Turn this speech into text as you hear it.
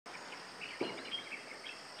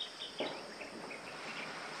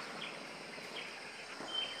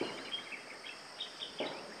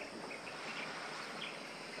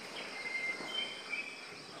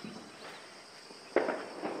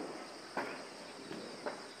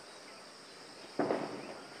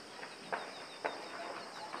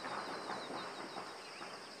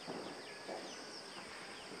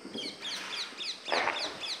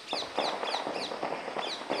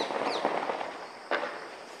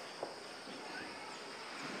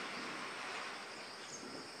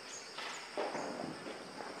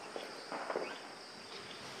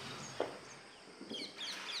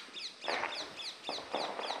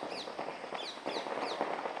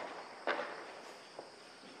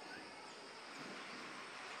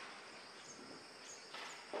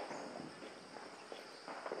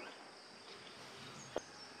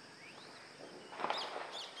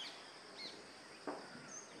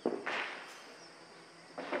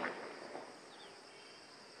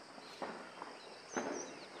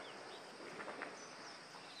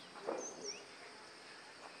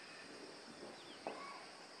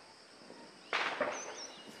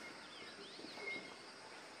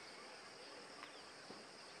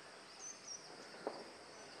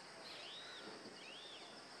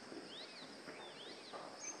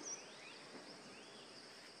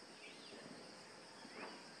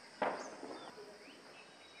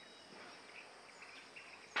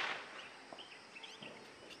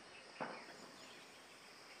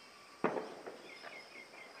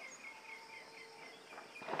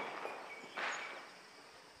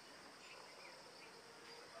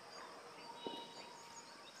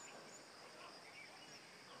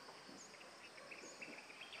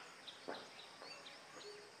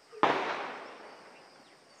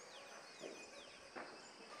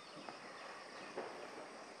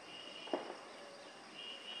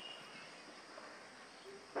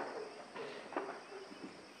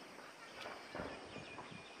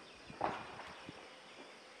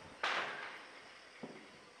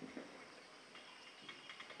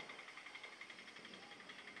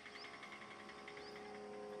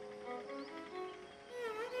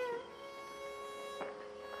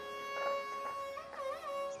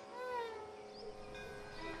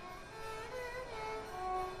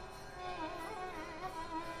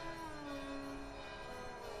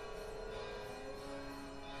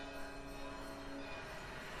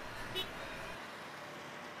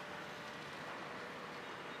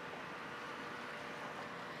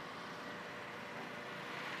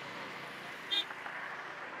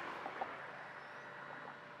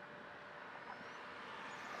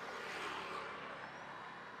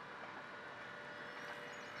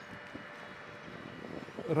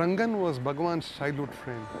Rangan was Bhagavan's childhood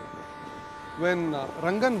friend. When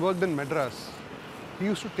Rangan worked in Madras, he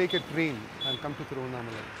used to take a train and come to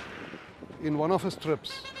Tiruvannamalai. In one of his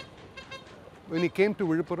trips, when he came to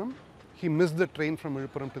Vizhupuram, he missed the train from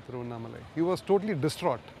Vizhupuram to Tiruvannamalai. He was totally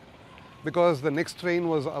distraught because the next train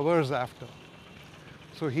was hours after.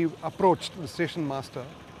 So he approached the station master,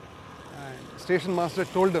 and the station master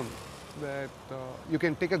told him that you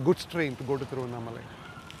can take a goods train to go to Tiruvannamalai.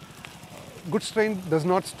 Goods train does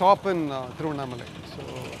not stop in Tiruvannamalai.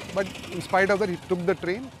 But in spite of that, he took the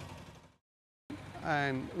train,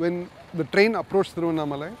 and when the train approached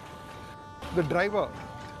Tiruvannamalai, the driver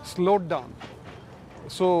slowed down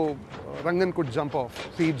so Rangan could jump off.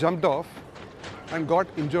 So he jumped off and got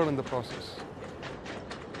injured in the process.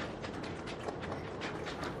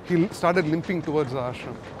 He started limping towards the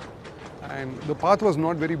ashram, and the path was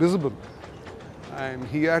not very visible, and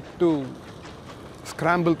he had to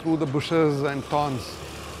scramble through the bushes and thorns,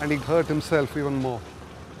 and he hurt himself even more.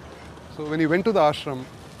 So when he went to the ashram,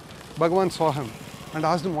 Bhagavan saw him and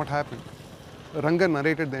asked him what happened. Rangan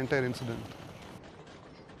narrated the entire incident.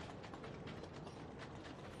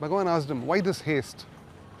 Bhagavan asked him, why this haste?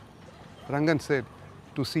 Rangan said,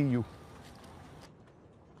 to see you.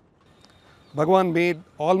 Bhagavan made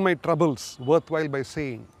all my troubles worthwhile by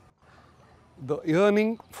saying, the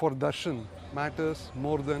yearning for darshan matters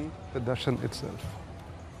more than the darshan itself.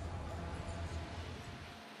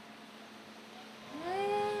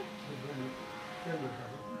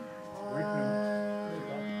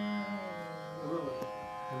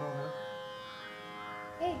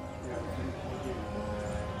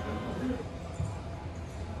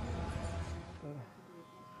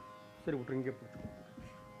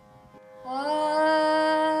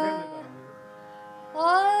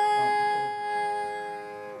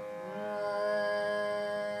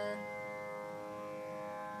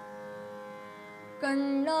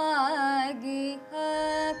 கண்ணாகி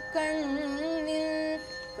கண்ணில்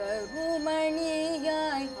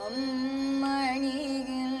கருமணியாய்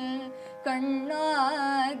அம்மணியில்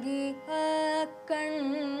கண்ணாகி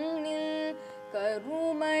கண்ணில்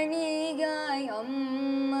கருமணியாய்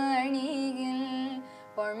அம்மணியில்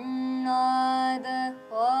பண்ணாத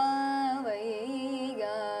பாவையாய்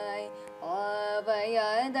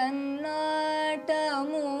ஆவையதன் நாட்டமுமாய்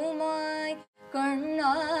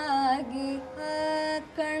கண்ணாகி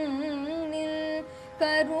கண்ணில்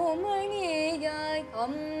கருமணியாய்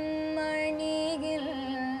அம்மணியில்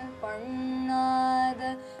பண்ணாத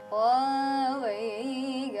பாவையாய்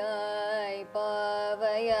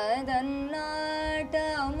பாவையதன்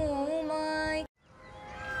நாட்டமுமாய்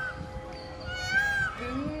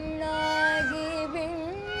விண்ணாகி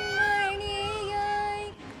விண்மணியாய்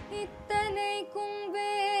இத்தனைக்கும்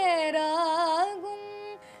வேறாகும்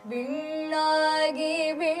விண்ணாகி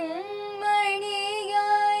விண்மணியாய்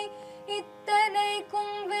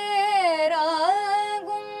இத்தனைக்கும்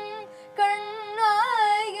வேறாகும்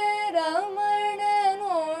கண்ணாய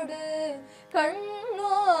ரமணனோடு கண்ணோக்கமாடாமோ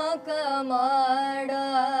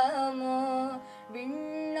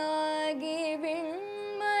விண்ணாகி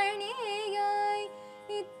விண்மணியாய்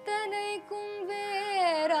இத்தனைக்கும்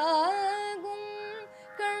வேறாகும்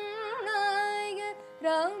கண்ணாய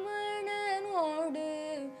ரமணனோடு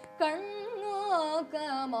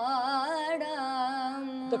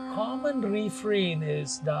The common refrain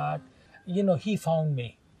is that, he found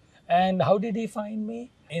me. And how did he find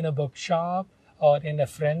me? In a bookshop or in a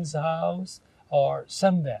friend's house or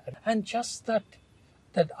somewhere. And just that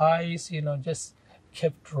eyes, just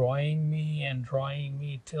kept drawing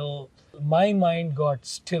me till my mind got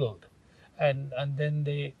stilled. And then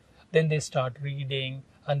they start reading,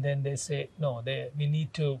 and then they say, no, we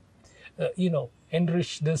need to,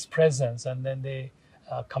 enrich this presence, and then they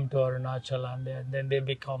come to Arunachala, and then they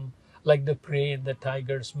become like the prey in the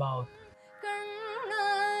tiger's mouth.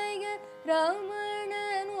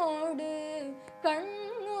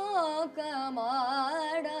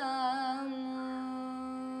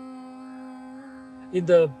 In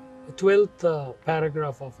the 12th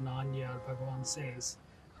paragraph of Nanya, Bhagavan says,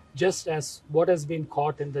 just as what has been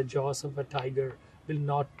caught in the jaws of a tiger will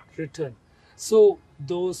not return, so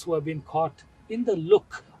those who have been caught in the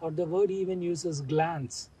look, or the word even uses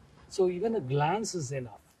glance. So even a glance is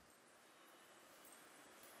enough.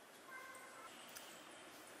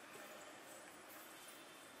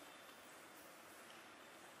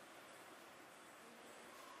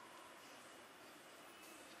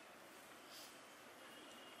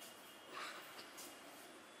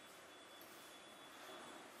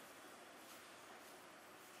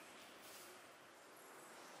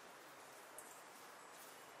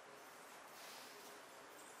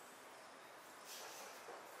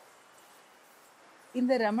 In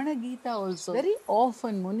the Ramana Gita also, very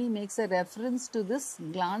often Muni makes a reference to this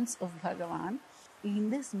glance of Bhagavan. In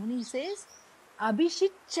this, Muni says,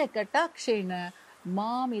 Abhishitcha katakshena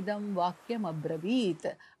mamidam vakyam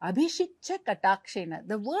abravit. Abhishitcha katakshena.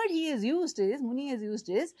 The word he has used is, Muni has used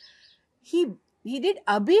is, he did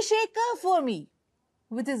abhisheka for me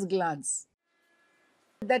with his glance.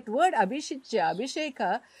 That word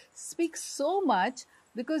abhisheka speaks so much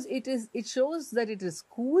because it shows that it is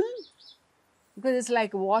cool, because it's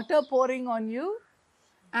like water pouring on you,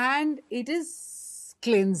 and it is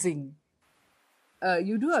cleansing.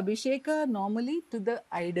 You do abhisheka normally to the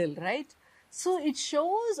idol, right? So it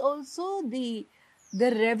shows also the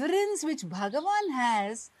reverence which Bhagavan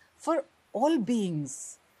has for all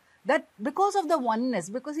beings. That because of the oneness,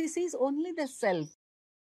 because he sees only the self.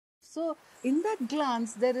 So in that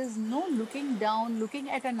glance, there is no looking down,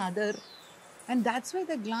 looking at another. And that's why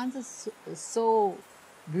the glance is so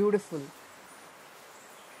beautiful.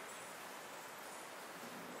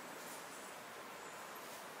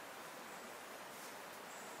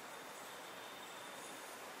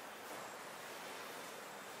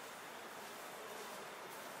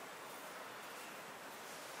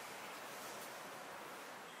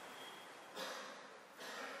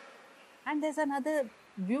 And there's another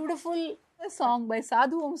beautiful song by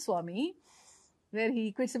Sadhu Om Swami where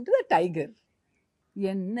he equates him to the tiger.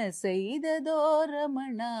 Enna seidado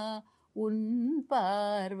Ramana un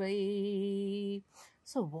parvai.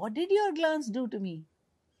 So what did your glance do to me?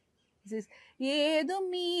 He says, Edum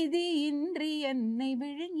meedi indri ennai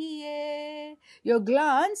vizhingiye. Your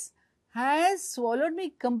glance has swallowed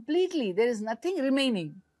me completely. There is nothing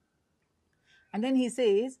remaining. And then he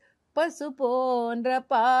says, Pasu pondra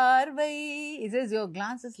parvai. He says, your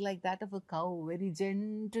glance is like that of a cow, very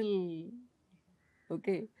gentle.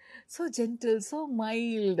 Okay, so gentle, so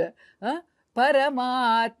mild.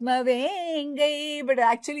 Paramatma vengai. But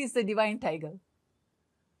actually it's the divine tiger.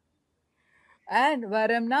 And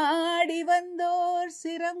varam nadi vandor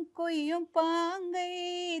siram koyum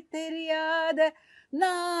pangai teriyada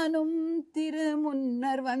nanum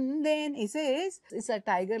tirumunnar vanden. He says, it's a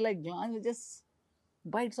tiger-like glance which just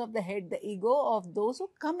bites off the head, the ego of those who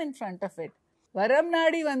come in front of it. Varam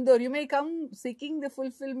nadi vandor, you may come seeking the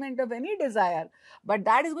fulfillment of any desire, but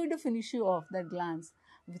that is going to finish you off, that glance.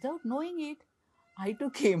 Without knowing it, I too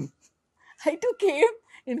came. I too came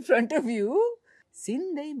in front of you.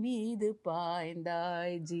 Sindai meedu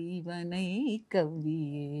paindai jeevanai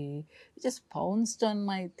kaviye. You just pounced on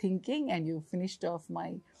my thinking and you finished off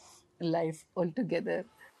my life altogether.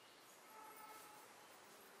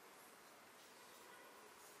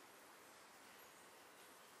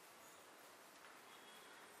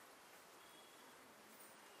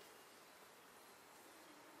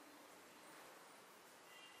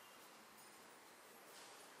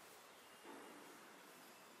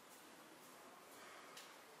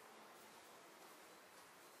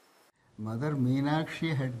 Mother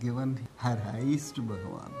Meenakshi had given her eyes to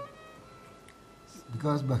Bhagavan.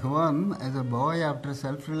 Because Bhagavan, as a boy after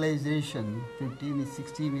self-realization, 15,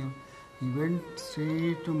 16, he went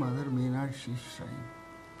straight to Mother Meenakshi's shrine.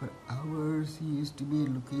 For hours he used to be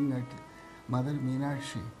looking at Mother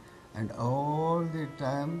Meenakshi, and all the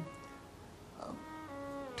time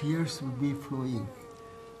tears would be flowing.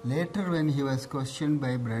 Later when he was questioned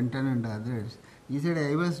by Brenton and others, he said,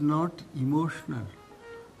 I was not emotional.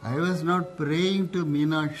 I was not praying to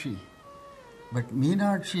Meenakshi, but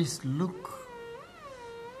Meenakshi's look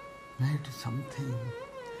made something.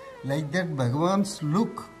 Like that, Bhagavan's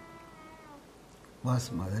look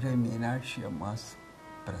was Mother Meenakshi Amma's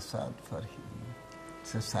prasad for him.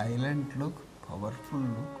 It's a silent look, powerful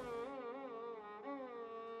look.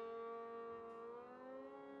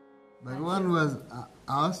 Bhagavan was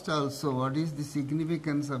asked also, what is the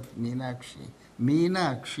significance of Meenakshi?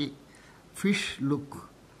 Meenakshi, fish look.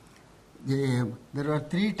 There are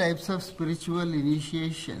three types of spiritual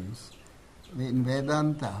initiations in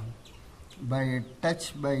Vedanta: by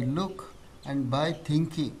touch, by look, and by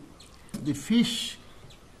thinking. The fish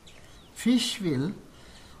will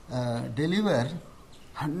deliver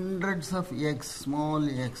hundreds of eggs, small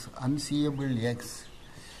eggs, unseeable eggs,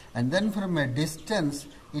 and then from a distance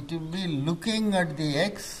it will be looking at the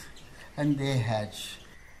eggs and they hatch.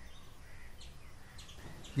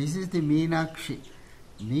 This is the Meenakshi.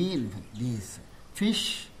 These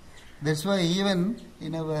fish. That's why even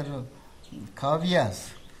in our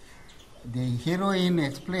kavyas, the heroine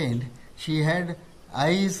explained she had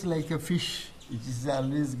eyes like a fish, which is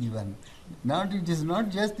always given. It is not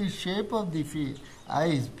just the shape of the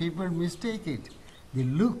eyes, people mistake it. The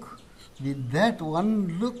look, with that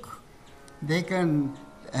one look, they can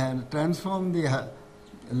transform the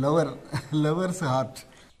lover's heart.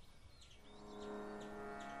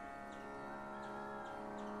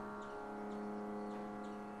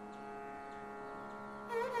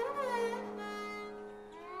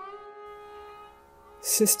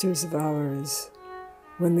 Sisters of ours,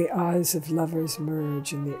 when the eyes of lovers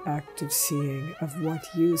merge in the act of seeing, of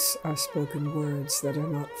what use are spoken words that are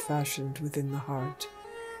not fashioned within the heart,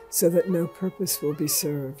 so that no purpose will be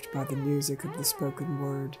served by the music of the spoken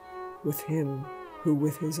word, with him who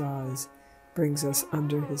with his eyes brings us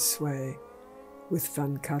under his sway. With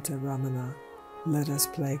Venkata Ramana, let us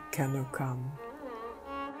play Kanokam.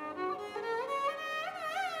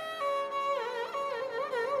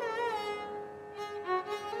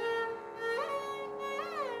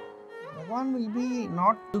 Bhagavan will be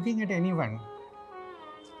not looking at anyone.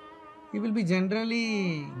 He will be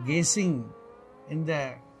generally gazing in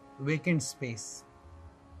the vacant space.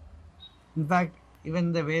 In fact,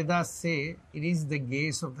 even the Vedas say it is the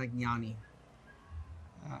gaze of the Jnani.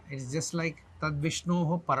 It is just like Tad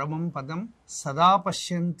Vishnoho Paramam Padam Sada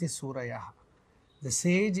Pashyanti Surayah. The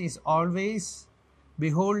sage is always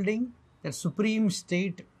beholding the supreme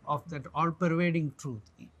state of that all-pervading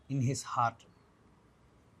truth in his heart.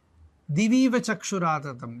 Diviva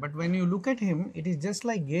Chakshuratatam. But when you look at him, it is just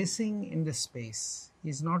like gazing in the space. He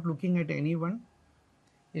is not looking at anyone.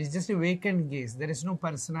 It is just a vacant gaze. There is no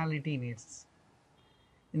personality in it.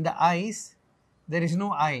 In the eyes, there is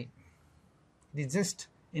no I. It is just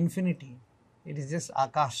infinity. It is just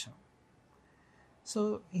Akasha.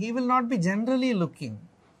 So he will not be generally looking.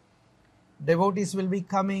 Devotees will be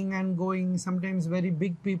coming and going. Sometimes very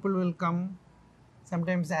big people will come.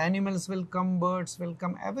 Sometimes animals will come, birds will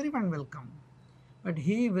come, everyone will come. But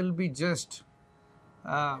he will be just,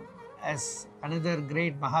 as another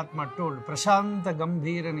great Mahatma told, Prashanta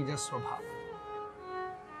Gambhira Nija Swabha.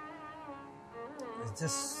 It's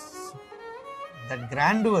just that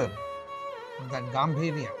grandeur, that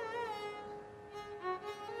Gambhirya.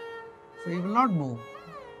 So he will not move.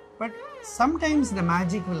 But sometimes the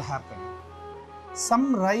magic will happen.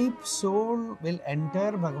 Some ripe soul will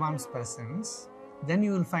enter Bhagavan's presence. Then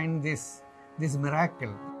you will find this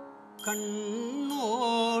miracle.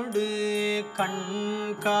 Kannodu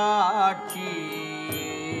kankaachi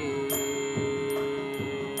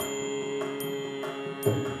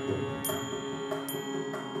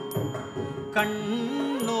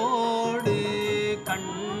Kannodu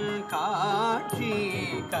kankaachi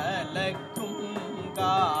kalakkum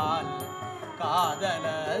kaadalarul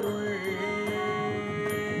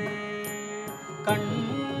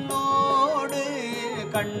Kannodu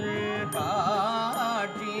kankaachi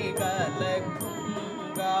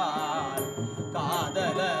kalakkungal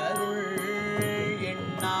kaadalarul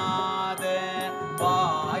எண்ணாத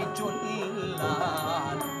வாய்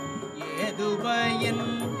சொல்லால் ஏதுபயன்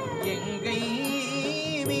எங்கை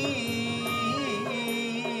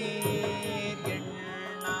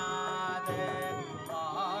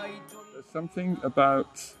There's something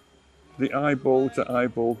about the eyeball to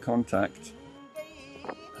eyeball contact.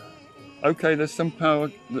 Okay, there's some power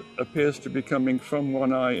that appears to be coming from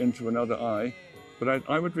one eye into another eye, but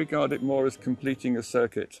I would regard it more as completing a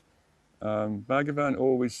circuit. Bhagavan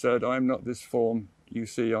always said, I'm not this form you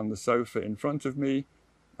see on the sofa in front of me,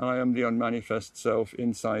 I am the unmanifest self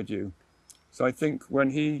inside you. So I think when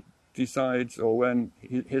he decides, or when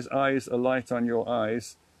his eyes alight on your eyes,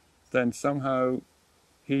 then somehow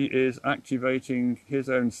he is activating his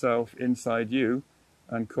own self inside you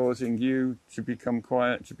and causing you to become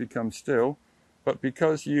quiet, to become still. But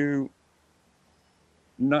because you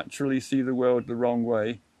naturally see the world the wrong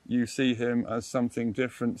way, you see him as something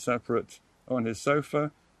different, separate on his sofa,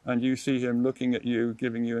 and you see him looking at you,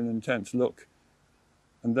 giving you an intense look.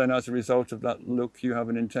 And then as a result of that look, you have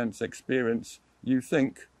an intense experience. You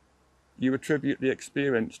attribute the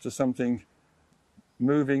experience to something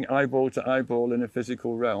moving eyeball to eyeball in a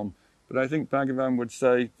physical realm. But I think Bhagavan would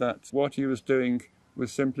say that what he was doing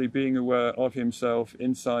was simply being aware of himself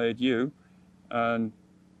inside you and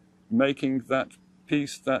making that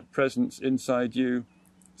peace, that presence inside you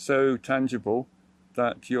so tangible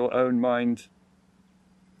that your own mind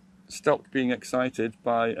stopped being excited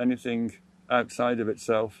by anything outside of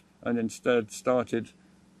itself and instead started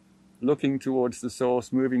looking towards the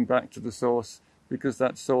source, moving back to the source, because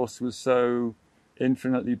that source was so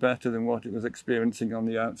infinitely better than what it was experiencing on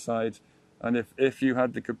the outside. And if you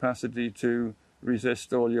had the capacity to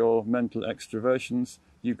resist all your mental extroversions,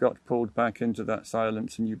 you got pulled back into that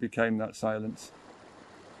silence and you became that silence.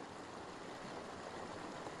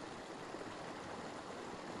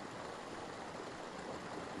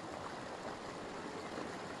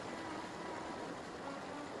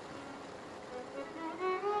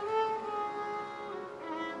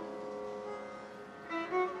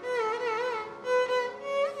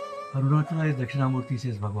 Arunachala is Dakshinamurthy,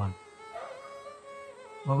 says Bhagavan.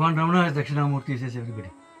 Bhagavan Ramana is Dakshinamurthy, says everybody.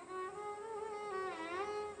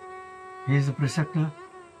 He is the preceptor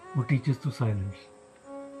who teaches through silence.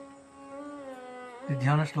 The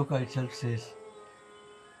Jnana Shloka itself says,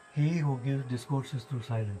 he who gives discourses through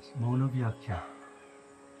silence, Mauna Vyakhya.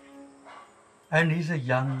 And he's a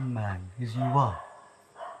young man, he's Yuva.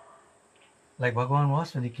 Like Bhagavan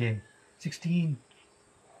was when he came, 16,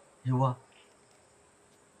 Yuva.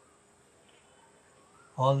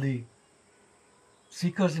 All the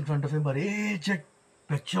seekers in front of him are aged,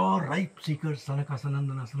 mature, ripe seekers, Sanaka,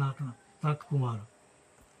 Sanandana, Sanatana, Sanat Kumara.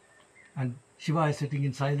 And Shiva is sitting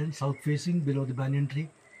in silence, south facing, below the banyan tree,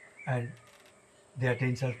 and they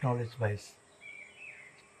attain self-knowledge by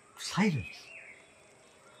silence.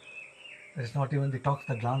 There is not even the talk,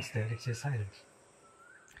 the glance there, it says silence.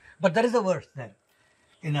 But there is a verse there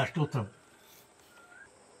in our Stotram.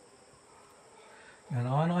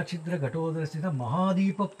 Jnana Chidra Gatodrasthita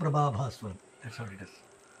Mahadeepa Prabhabhaswaram. That's what it is.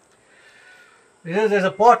 There's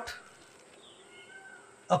a pot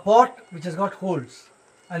which has got holes,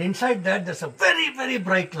 and inside that there's a very, very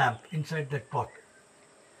bright lamp inside that pot.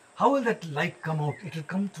 How will that light come out? It will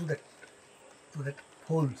come through that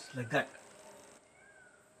holes like that.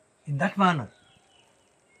 In that manner,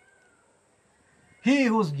 he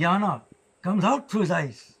whose jnana comes out through his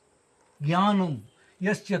eyes, jnanam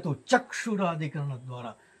yasyatu chakshuradikarana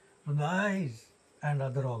dvara, from the eyes and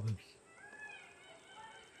other organs.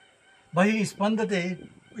 Bahi spandate,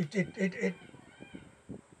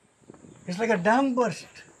 it's like a dam burst.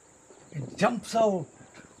 It jumps out.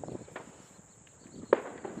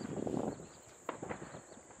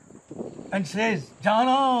 And says,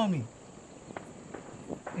 Janami.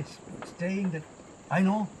 It's saying that I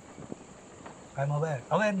know, I'm aware.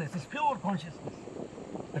 Awareness is pure consciousness.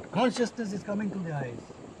 That consciousness is coming to the eyes.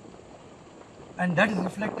 And that is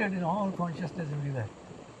reflected in all consciousness everywhere.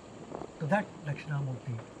 To that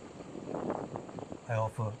Dakshinamurthy, I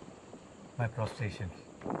offer my prostrations.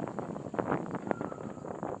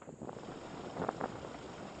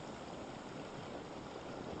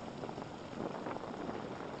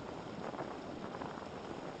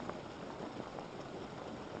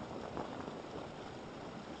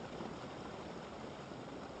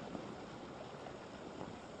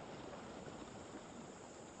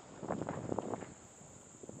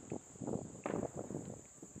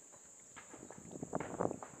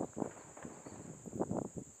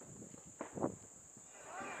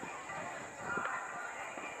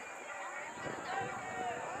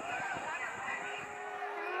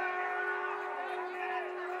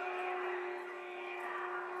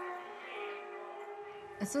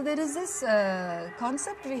 So there is this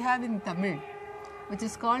concept we have in Tamil, which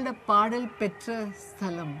is called a Padal Petra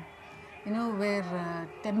Sthalam, where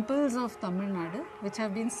temples of Tamil Nadu, which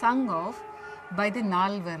have been sung of by the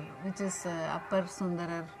Nalvar, which is Appar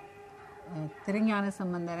Sundarar, Thirugnana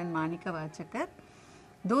Sambandar and Manika Vachakar,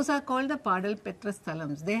 those are called the Padal Petra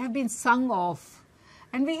Sthalams. They have been sung of.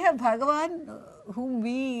 And we have Bhagavan, whom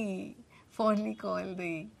we fondly call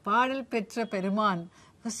the Padal Petra Peruman,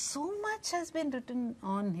 because so much has been written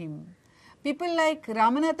on him. People like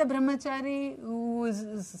Ramanatha Brahmachari, who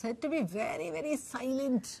is said to be very, very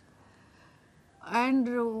silent and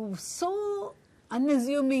so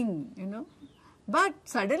unassuming, But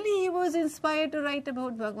suddenly he was inspired to write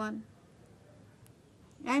about Bhagavan.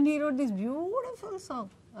 And he wrote this beautiful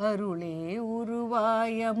song. Arule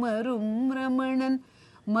uruvaya marum ramanan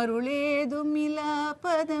marule dumila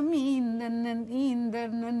padam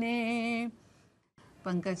indarnane.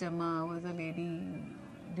 Pankajamma was a lady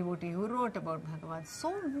devotee who wrote about Bhagavan.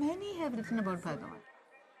 So many have written about Bhagavan.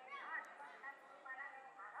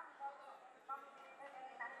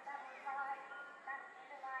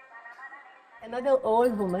 Another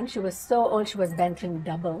old woman, she was so old, she was bent in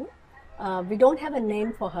double. We don't have a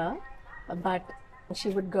name for her, but she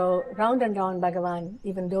would go round and round Bhagavan.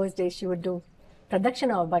 Even those days she would do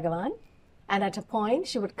pradakshina of Bhagavan. And at a point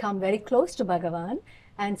she would come very close to Bhagavan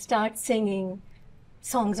and start singing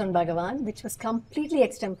songs on Bhagavan, which was completely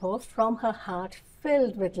extempore from her heart,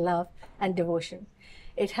 filled with love and devotion.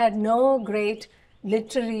 It had no great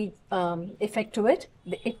literary effect to it.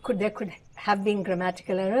 There could have been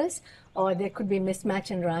grammatical errors, or there could be mismatch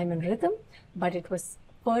in rhyme and rhythm, but it was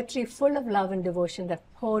poetry full of love and devotion that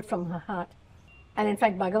poured from her heart. And in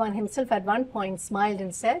fact, Bhagavan himself at one point smiled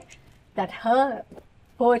and said that her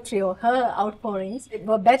poetry or her outpourings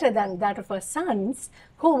were better than that of her sons,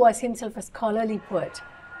 who was himself a scholarly poet.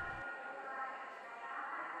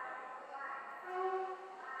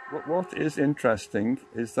 What is interesting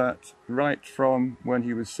is that right from when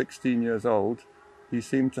he was 16 years old, he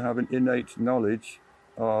seemed to have an innate knowledge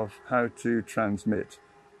of how to transmit.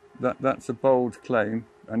 That's a bold claim,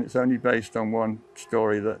 and it's only based on one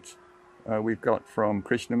story that we've got from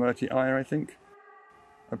Krishnamurti Iyer, I think.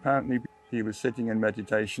 Apparently he was sitting in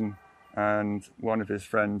meditation and one of his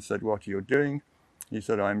friends said, "What are you doing?" He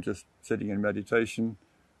said, "I'm just sitting in meditation."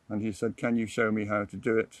 And he said, "Can you show me how to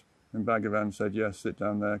do it?" And Bhagavan said, "Yes, sit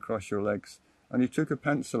down there, cross your legs." And he took a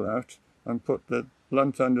pencil out and put the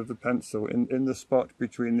blunt end of the pencil in the spot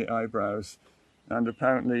between the eyebrows, and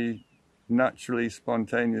apparently naturally,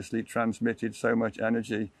 spontaneously transmitted so much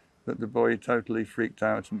energy that the boy totally freaked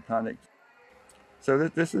out and panicked. So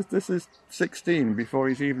this is 16, before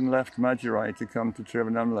he's even left Madurai to come to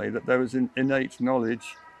Tiruvannamalai, that there was an innate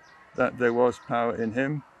knowledge that there was power in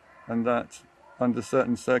him, and that under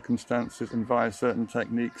certain circumstances and via certain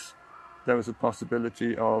techniques, there was a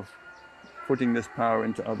possibility of putting this power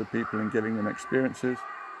into other people and giving them experiences.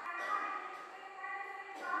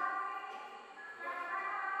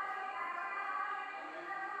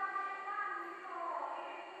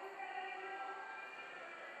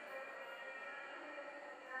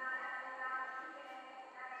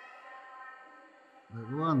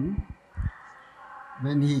 Bhagavan,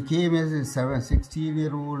 when he came as a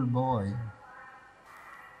 16-year-old boy,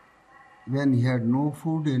 when he had no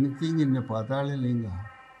food, anything in the Patala Linga,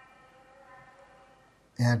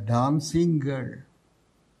 a dancing girl,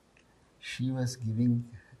 she was giving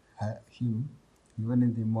him even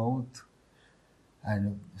in the mouth.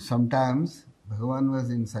 And sometimes Bhagavan was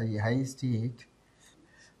in high state,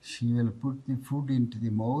 she will put the food into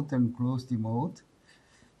the mouth and close the mouth.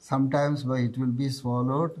 Sometimes it will be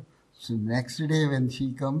swallowed. So next day when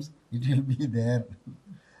she comes, it will be there.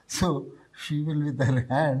 So she will with her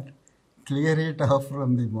hand clear it off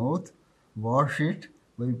from the mouth, wash it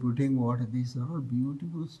by putting water. These are all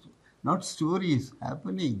beautiful, not stories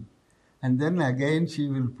happening. And then again she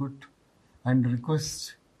will put and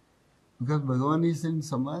request, because Bhagavan is in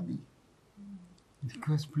Samadhi.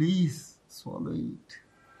 Request, please swallow it.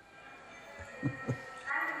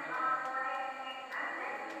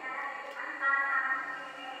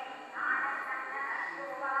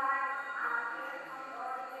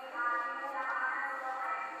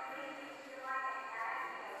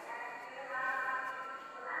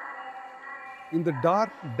 In the dark,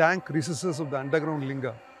 dank recesses of the underground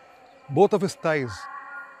linga, both of his thighs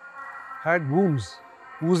had wounds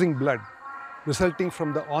oozing blood, resulting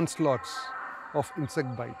from the onslaughts of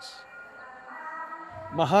insect bites.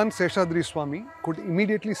 Mahan Seshadri Swami could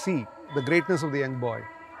immediately see the greatness of the young boy,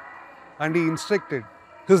 and he instructed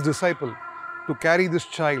his disciple to carry this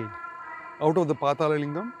child out of the Patala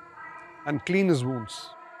Lingam and clean his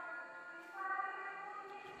wounds.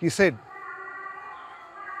 He said,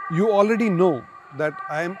 "You already know that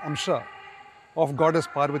I am Amsha of Goddess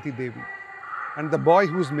Parvati Devi, and the boy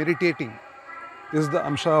who is meditating is the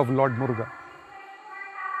Amsha of Lord Muruga."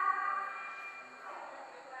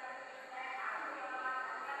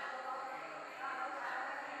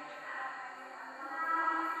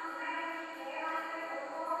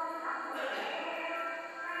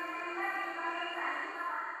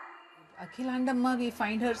 Akhilandamma, we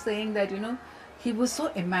find her saying that, he was so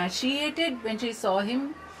emaciated when she saw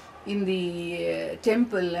him in the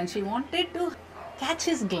temple, and she wanted to catch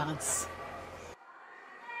his glance.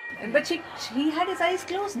 But he had his eyes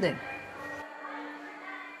closed then.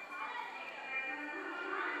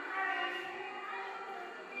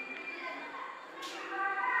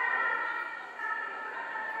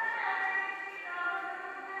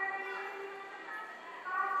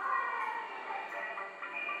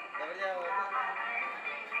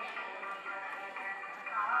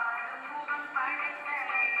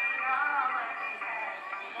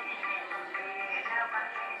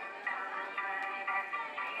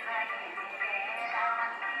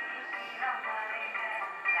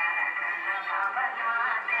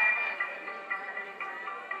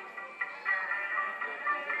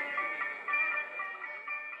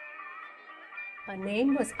 Her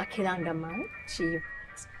name was Akhilandamma. She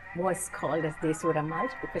was called as Desurammal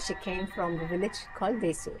because she came from the village called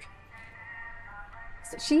Desur.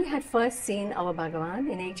 So she had first seen our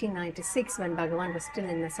Bhagavan in 1896 when Bhagavan was still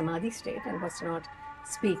in the Samadhi state and was not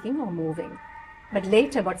speaking or moving. But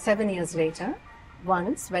later, about 7 years later,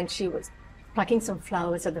 once when she was plucking some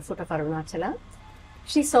flowers at the foot of Arunachala,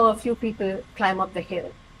 she saw a few people climb up the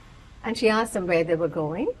hill, and she asked them where they were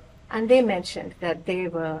going. And they mentioned that they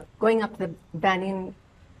were going up the banyan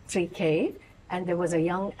tree cave, and there was a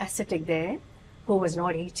young ascetic there who was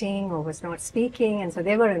not eating or was not speaking, and so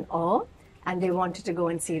they were in awe, and they wanted to go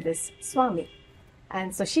and see this Swami.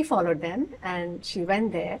 And so she followed them, and she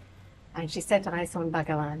went there, and she set eyes on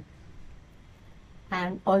Bhagavan.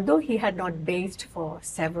 And although he had not bathed for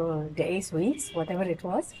several days, weeks, whatever it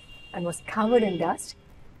was, and was covered in dust,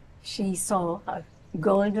 she saw a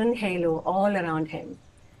golden halo all around him.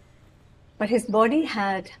 But his body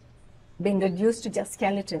had been reduced to just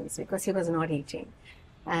skeletons because he was not eating.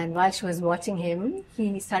 And while she was watching him,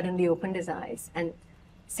 he suddenly opened his eyes and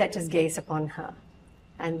set his gaze upon her.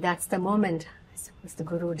 And that's the moment, was the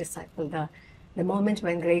guru disciple, the moment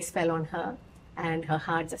when grace fell on her and her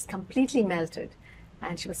heart just completely melted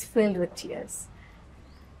and she was filled with tears.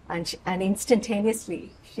 And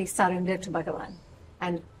instantaneously she surrendered to Bhagavan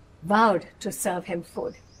and vowed to serve him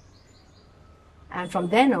food. And from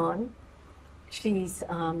then on, she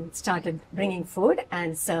started bringing food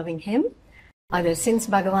and serving him. Since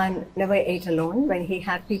Bhagavan never ate alone, when he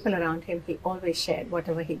had people around him, he always shared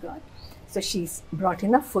whatever he got. So she's brought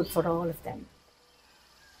enough food for all of them.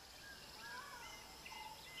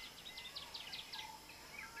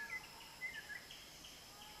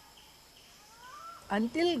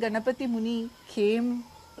 Until Ganapati Muni came,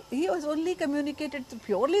 he was only communicated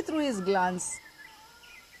purely through his glance.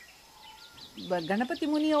 But Ganapati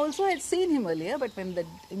Muni also had seen him earlier, but when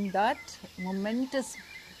in that momentous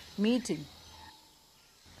meeting,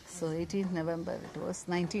 so 18th November, it was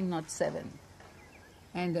 1907,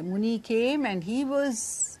 and Muni came and he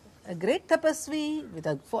was a great tapasvi with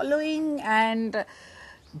a following,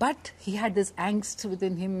 but he had this angst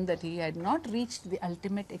within him that he had not reached the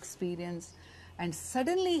ultimate experience. And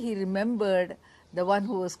suddenly he remembered the one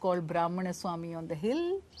who was called Ramanasramam on the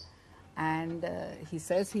hill, and he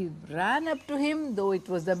says he ran up to him, though it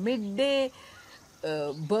was the midday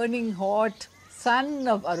burning hot sun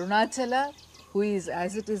of Arunachala, who is,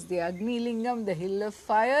 as it is, the Agni Lingam, the hill of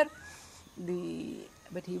fire.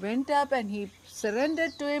 But he went up and he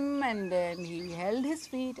surrendered to him, and then he held his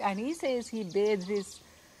feet, and he says he bathed his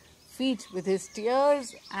feet with his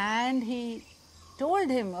tears, and he told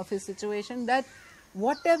him of his situation, that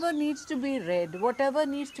whatever needs to be read, whatever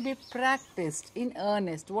needs to be practiced in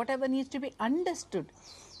earnest, whatever needs to be understood,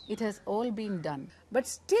 it has all been done. But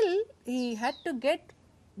still he had to get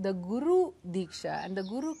the Guru Diksha and the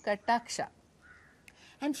Guru Kataksha.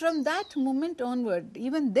 And from that moment onward,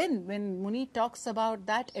 even then when Muni talks about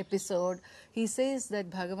that episode, he says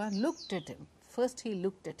that Bhagavan looked at him. First he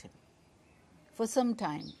looked at him for some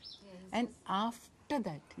time, and after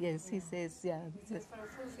that, yes, he says, yeah. For a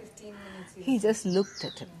full 15 minutes. He just looked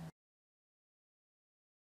at him.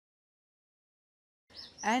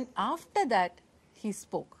 And after that, he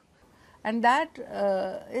spoke. And that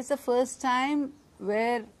is the first time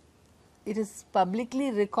where it is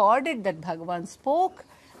publicly recorded that Bhagavan spoke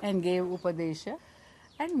and gave Upadesha.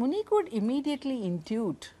 And Muni could immediately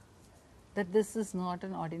intuit that this is not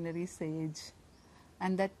an ordinary sage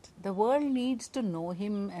and that the world needs to know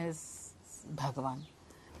him as Bhagavan.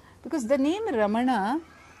 Because the name Ramana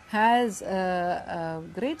has a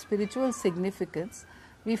great spiritual significance.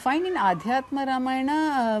 We find in Adhyatma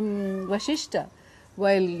Ramayana, Vashishta,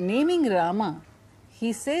 while naming Rama,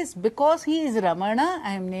 he says, because he is Ramana,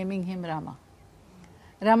 I am naming him Rama.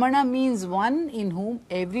 Ramana means one in whom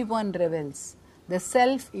everyone revels, the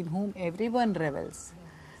self in whom everyone revels.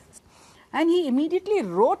 And he immediately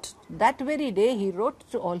wrote, that very day, he wrote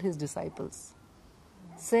to all his disciples,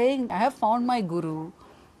 saying, I have found my Guru,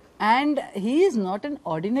 and he is not an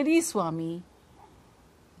ordinary Swami.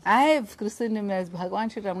 I have christened him as Bhagavan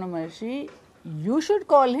Ramana Maharshi. You should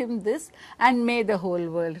call him this, and may the whole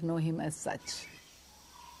world know him as such.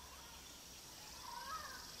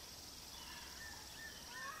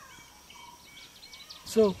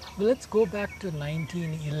 So let's go back to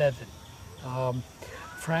 1911.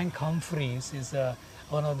 Frank Humphreys is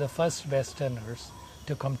one of the first Westerners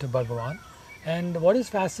to come to Bhagavan. And what is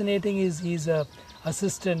fascinating is he's a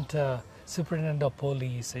assistant superintendent of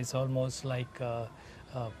police. It's almost like the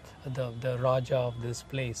Raja of this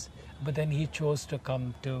place. But then he chose to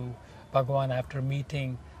come to Bhagavan after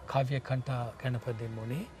meeting Kavyakanta Ganapati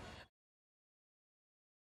Muni.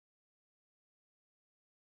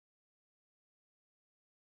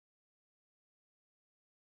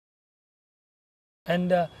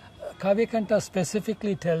 And Kavyakanta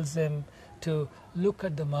specifically tells him to look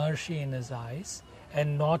at the Maharshi in his eyes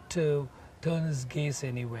and not to turn his gaze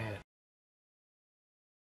anywhere.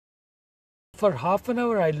 For half an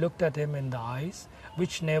hour I looked at him in the eyes,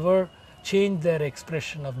 which never changed their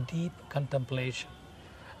expression of deep contemplation.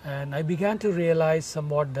 And I began to realize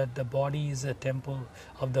somewhat that the body is a temple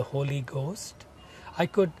of the Holy Ghost. I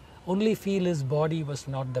could only feel his body was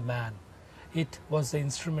not the man. It was the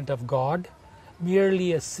instrument of God,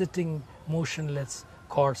 merely a sitting, motionless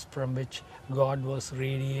corpse from which God was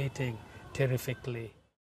radiating terrifically.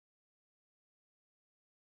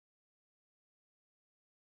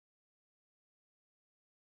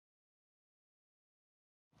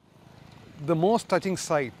 the most touching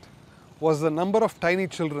sight was the number of tiny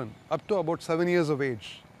children up to about 7 years of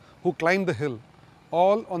age who climbed the hill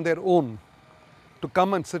all on their own to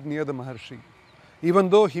come and sit near the Maharshi, even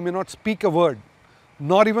though he may not speak a word,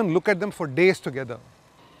 nor even look at them for days together.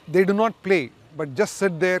 They do not play, but just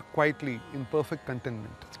sit there quietly in perfect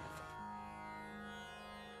contentment.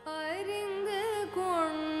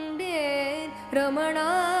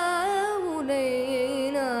 Ramana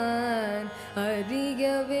Unayan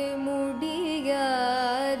Arigave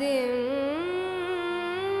Mudigadim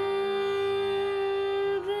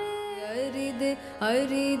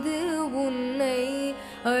Aridu Unai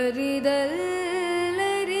Aridal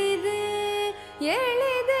Aridu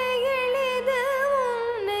Yelida Yelida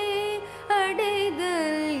Unai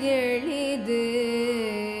Adidal Yelidu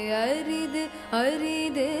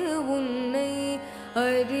Aridu Unai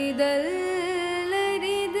Aridal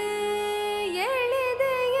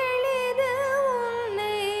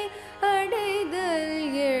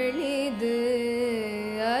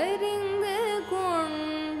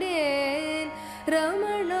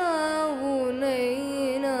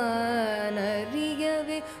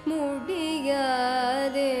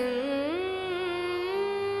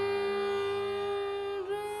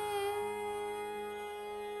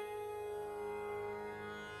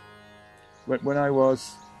When I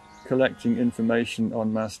was collecting information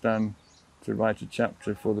on Mastan to write a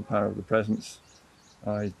chapter for The Power of the Presence,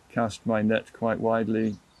 I cast my net quite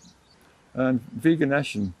widely, and V.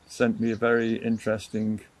 Ganeshan sent me a very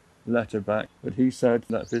interesting letter back. But he said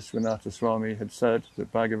that Viswanatha Swami had said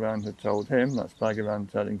that Bhagavan had told him, that's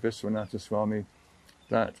Bhagavan telling Viswanatha Swami,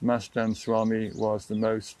 that Mastan Swami was the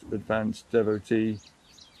most advanced devotee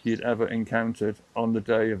he had ever encountered on the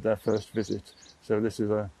day of their first visit. So this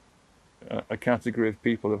is a category of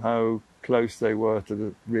people of how close they were to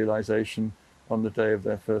the realization on the day of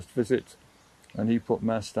their first visit, and he put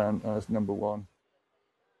Mastan as number one.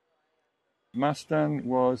 Mastan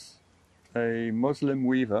was a Muslim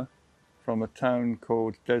weaver from a town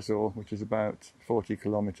called Desor, which is about 40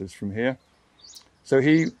 kilometers from here. So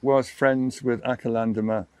he was friends with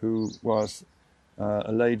Akalandama, who was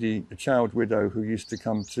a lady, a child widow, who used to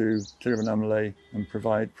come to Tiruvannamalai and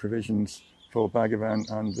provide provisions for Bhagavan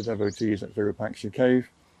and the devotees at Virupaksha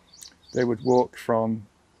cave. They would walk from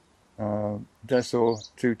Desor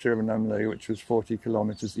to Tiruvannamalai, which was 40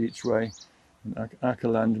 kilometers each way. And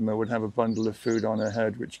Akalandama would have a bundle of food on her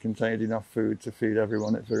head which contained enough food to feed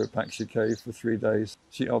everyone at Virupaksha cave for 3 days.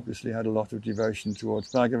 She obviously had a lot of devotion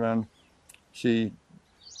towards Bhagavan. She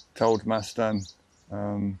told Mastan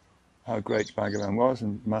how great Bhagavan was,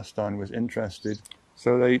 and Mastan was interested.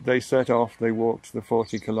 So they set off, they walked the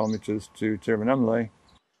 40 kilometers to Tiruvannamalai,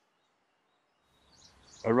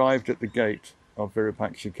 arrived at the gate of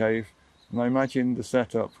Virupaksha cave, and I imagine the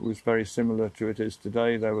setup was very similar to it is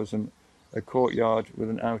today. There was a courtyard with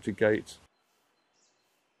an outer gate,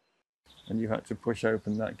 and you had to push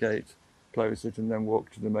open that gate, close it, and then walk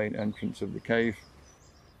to the main entrance of the cave.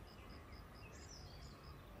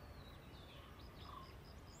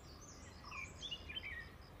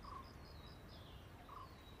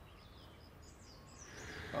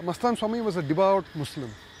 Mastan Swami was a devout Muslim,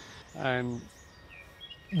 and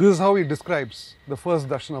this is how he describes the first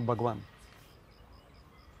darshan of Bhagavan.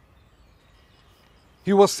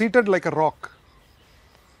 He was seated like a rock.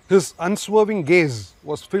 His unswerving gaze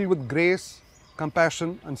was filled with grace,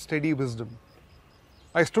 compassion, and steady wisdom.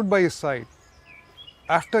 I stood by his side.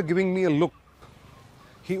 After giving me a look,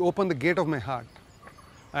 he opened the gate of my heart,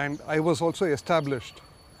 and I was also established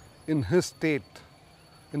in his state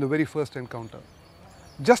in the very first encounter.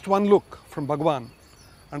 Just one look from Bhagavan,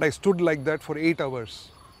 and I stood like that for 8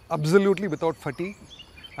 hours, absolutely without fatigue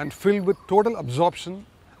and filled with total absorption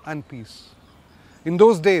and peace. In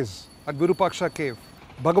those days at Virupaksha cave,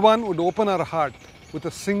 Bhagavan would open our heart with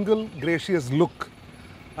a single gracious look,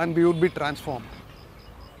 and we would be transformed.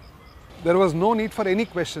 There was no need for any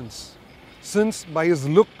questions, since by his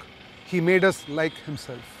look he made us like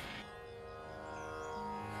himself.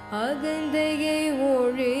 அகந்தையை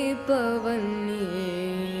ஒழிப்பவன் நீ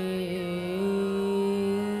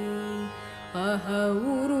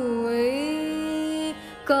அகவுருவை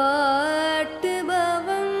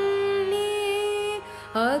காட்டுபவன் நீ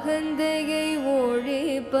அகந்தையை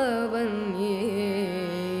ஒழிப்பவன் நீ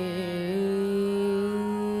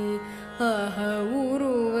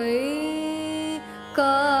அகவுருவை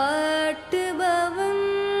காட்டுபவன்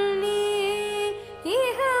நீ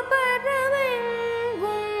இஹ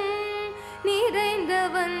பரவெங்கும்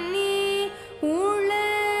நிறைந்தவன் நீ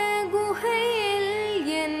உலகுகையில்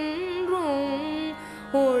என்றும்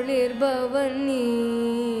ஒளிர்பவன் நீ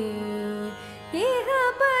இஹ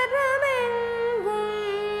பரவெங்கும்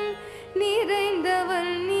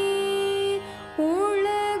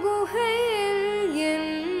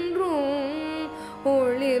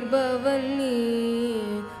ஒளிர்பவன் நீ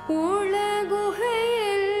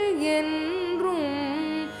உலகுகையில் என்றும்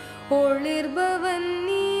ஒளிர்பவன்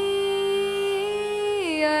நீ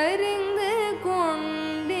அறிந்து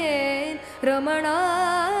கொண்டேன் ரமணா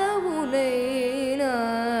உனை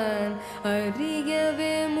நான்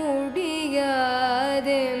அறியவே முடியாதென்று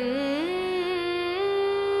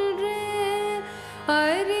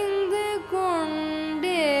அறிந்து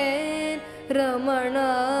கொண்டேன் ரமணா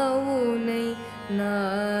உனை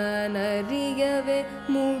நான் அறியவே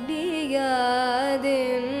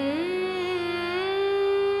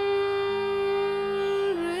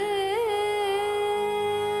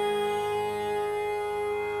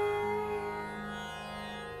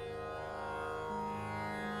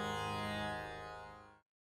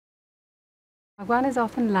Bhagavan is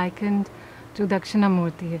often likened to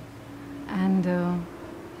Dakshinamurthy, and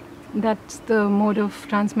that's the mode of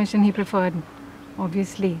transmission he preferred,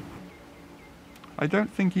 obviously. I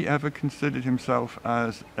don't think he ever considered himself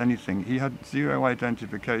as anything. He had zero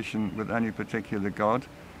identification with any particular god.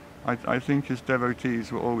 I think his devotees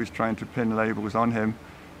were always trying to pin labels on him,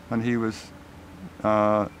 and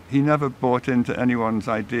he never bought into anyone's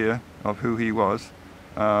idea of who he was.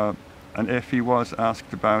 And if he was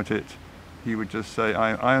asked about it, he would just say,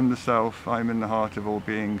 I am the self, I'm in the heart of all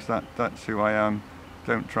beings, that's who I am.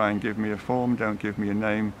 Don't try and give me a form, don't give me a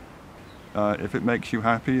name. If it makes you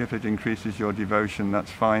happy, if it increases your devotion,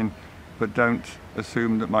 that's fine. But don't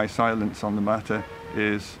assume that my silence on the matter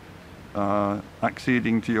is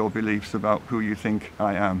acceding to your beliefs about who you think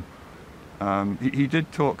I am. He did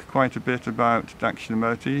talk quite a bit about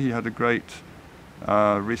Dakshinamurthy. He had a great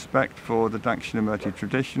respect for the Dakshinamurthy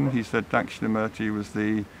tradition. He said Dakshinamurthy was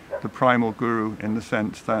the primal guru, in the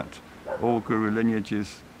sense that all guru lineages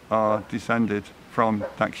are descended from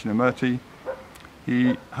Dakshinamurthy. He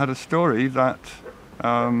had a story that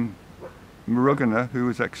Muruganar, who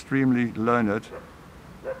was extremely learned,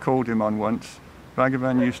 called him on once.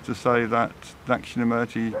 Bhagavan used to say that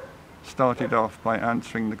Dakshinamurthy started off by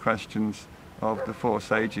answering the questions of the four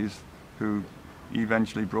sages who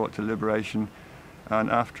eventually brought to liberation, and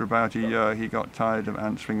after about a year he got tired of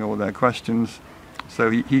answering all their questions, so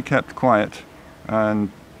he kept quiet,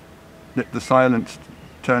 and the silence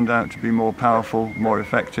turned out to be more powerful, more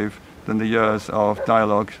effective than the years of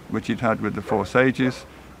dialogue which he'd had with the four sages,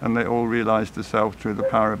 and they all realized the self through the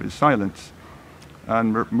power of his silence. And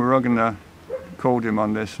Muruganar called him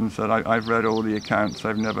on this and said, I've read all the accounts,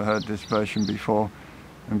 I've never heard this version before.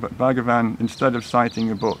 And but Bhagavan, instead of citing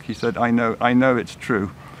a book, he said, I know it's true.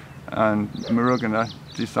 And Muruganar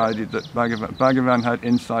decided that Bhagavan had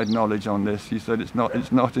inside knowledge on this. He said it's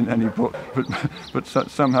not in any book, but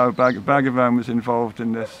somehow Bhagavan was involved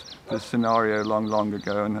in this scenario long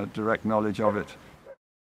ago and had direct knowledge of it.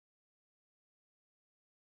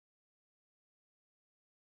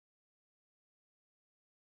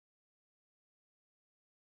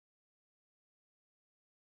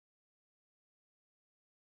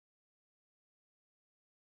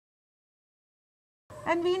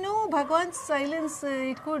 And we know Bhagavan's silence,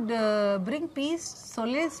 it could bring peace,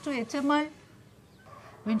 solace to HMR.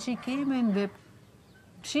 When she came and wept,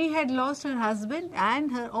 she had lost her husband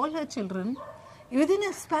and all her children within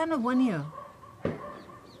a span of 1 year.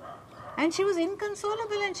 And she was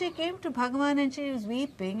inconsolable, and she came to Bhagavan and she was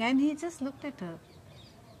weeping, and he just looked at her.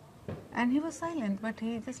 And he was silent, but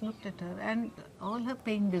he just looked at her, and all her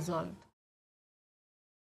pain dissolved.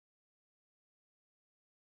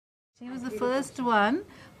 She was the first one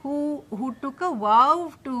who took a vow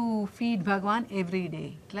to feed Bhagavan every day.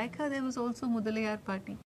 Like her, there was also Mudalayar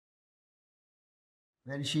Party.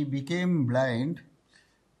 When she became blind,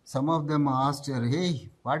 some of them asked her, "Hey,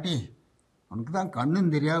 Party, உனக்கு தான்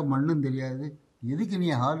கண்ணும் தெரியாது மண்ணும் தெரியாது எதுக்கு நீ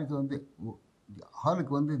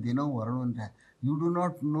ஹாலுக்கு வந்து தினம் வரணுன்ற? You do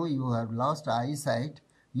not know you have lost eyesight.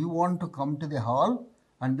 You want to come to the hall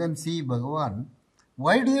and then see Bhagavan.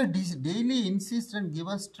 Why do you daily insist and give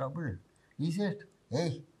us trouble?" He said,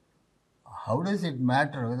 "Hey, how does it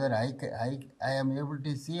matter whether I am able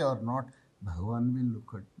to see or not? Bhagavan will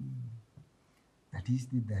look at me." That is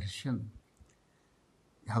the darshan.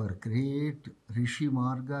 Our great Rishi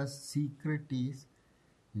Marga's secret is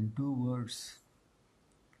in two words: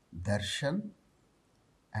 darshan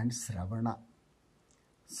and sravana.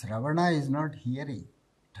 Sravana is not hearing,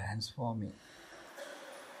 transforming.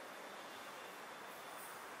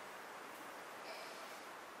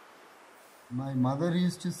 My mother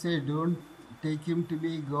used to say, don't take him to be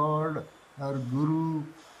God or Guru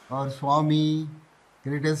or Swami,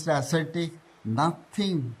 greatest ascetic,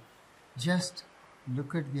 nothing. Just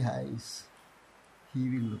look at the eyes. He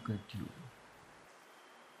will look at you.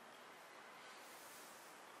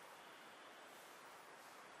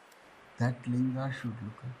 that linga should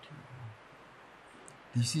look at you.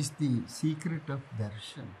 This is the secret of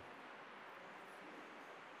darshan.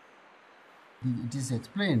 It is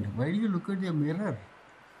explained. Why do you look at a mirror?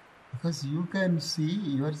 Because you can see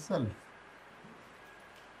yourself.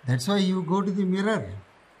 That's why you go to the mirror.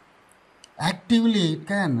 Actively it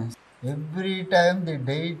can. Every time the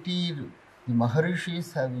deity, the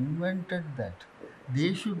Maharshis have invented that.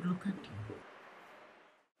 They should look at you.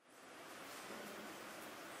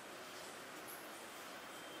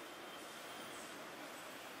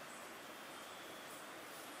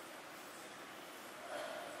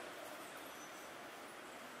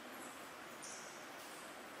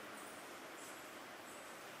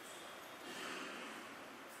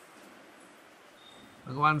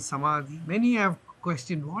 Bhagavan Samadhi. Many have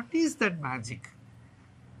questioned, what is that magic?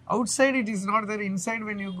 Outside it is not there, inside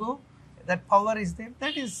when you go, that power is there.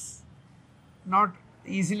 That is not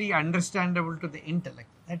easily understandable to the intellect.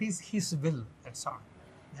 That is His will, that's all.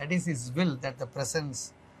 That is His will, that the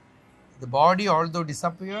presence, the body although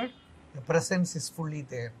disappeared, the presence is fully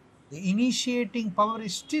there. The initiating power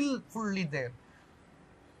is still fully there.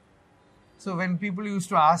 So when people used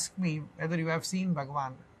to ask me whether you have seen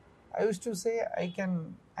Bhagavan, I used to say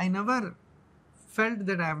I never felt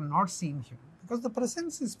that I have not seen him, because the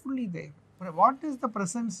presence is fully there. But what is the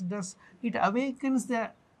presence does? It awakens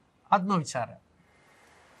the Atma Vichara.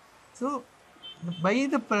 So by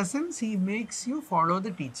the presence he makes you follow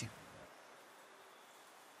the teaching.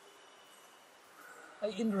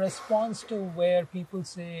 In response to where people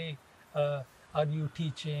say, are you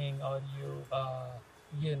teaching, or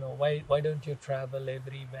why don't you travel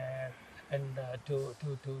everywhere? And to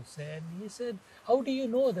say, and he said, how do you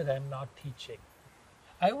know that I'm not teaching?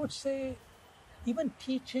 I would say even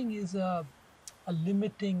teaching is a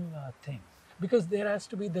limiting thing, because there has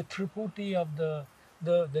to be the triputty of the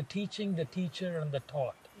teaching, the teacher and the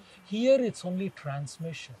taught. Here it's only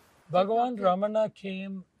transmission. Bhagavan Ramana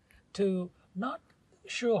came to not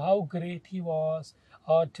show how great he was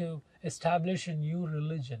or to establish a new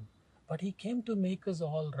religion, but he came to make us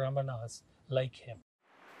all Ramanas like him.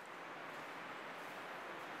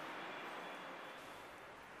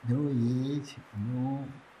 No age, no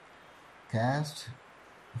caste,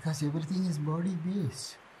 because everything is body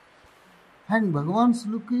based. And Bhagavan's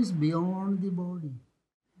look is beyond the body.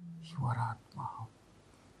 You are Atma.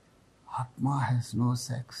 Atma has no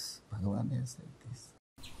sex. Bhagavan has said this.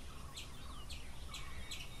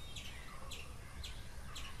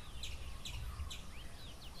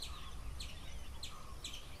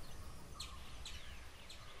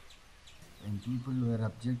 When people were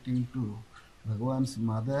objecting to Bhagavan's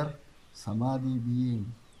mother, Samadhi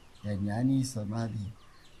being a Jnani Samadhi.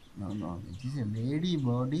 No, it is a lady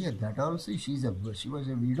body, and that also she was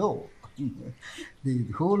a widow. The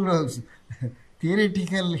whole of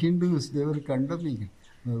theoretical Hindus, they were condemning it.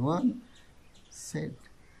 Bhagavan said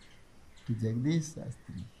to Jagdish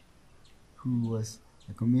Shastri, who was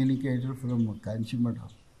a communicator from Kanchimada,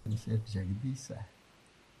 he said, Jagdish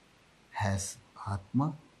has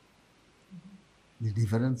Atma, the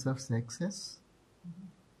difference of sexes,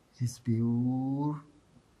 it is pure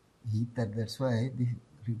ether. That's why the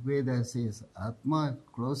Rigveda says Atma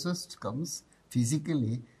closest comes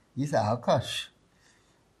physically is Akash.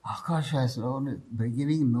 Akash has no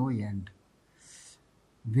beginning, no end.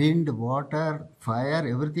 Wind, water, fire,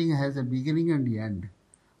 everything has a beginning and end.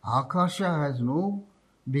 Akasha has no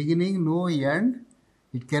beginning, no end.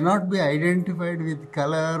 It cannot be identified with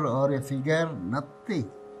color or a figure,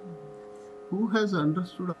 nothing. Who has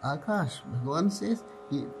understood Akash? Bhagavan says,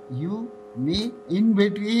 you, me, in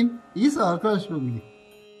between is Akash only.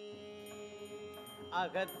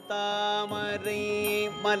 Agattamarai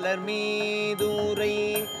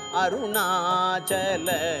malarmeedurai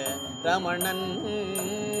Arunachala Ramanan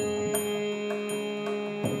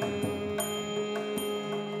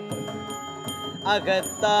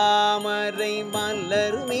Agattamarai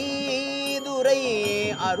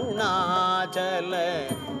malarmeedurai Arunachala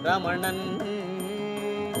Ramanan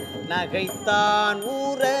Nagaithan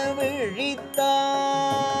Muruganar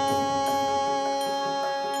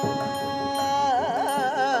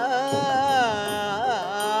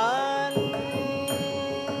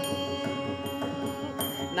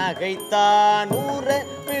நகைத்தான் ஊர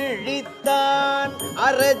பிழித்தான்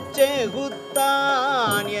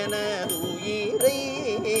அறச்செகுத்தான் எனதுயிரை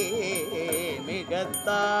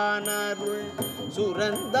மிகத்தான் அருள்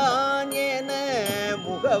சுரந்தான் என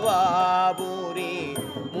முகவாபுரி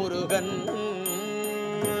முருகன்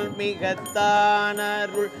மிகத்தான்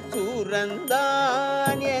அருள்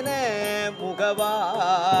சுரந்தான் என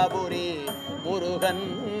முகவாபுரி முருகன்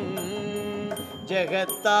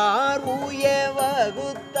ஜகத்தார் உய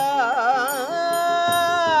வகுத்தார்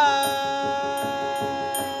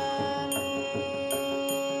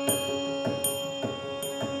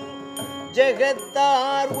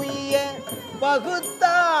ஜகத்தார் உய்ய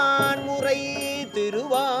பகுத்தான் முறை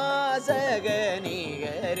திருவாசக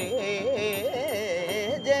நிகரே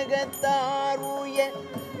ஜகத்தார் உய்ய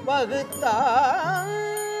பகுத்தான்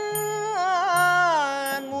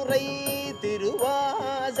முறை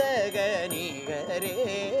திருவாசக நிகரே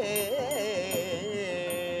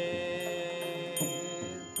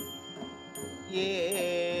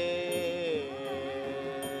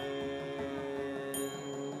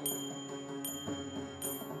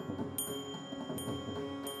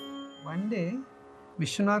One day,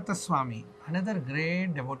 Vishwanatha Swami, another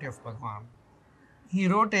great devotee of Bhagavan, he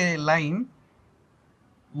wrote a line,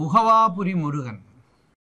 Muhavapuri Murugan.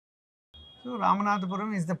 So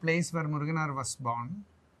Ramanathapuram is the place where Muruganar was born.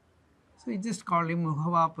 So he just called him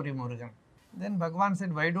Muhavapuri Murugan. Then Bhagavan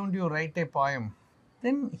said, why don't you write a poem?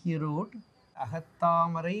 Then he wrote,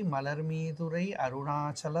 Ahattamarai Malarmeedurai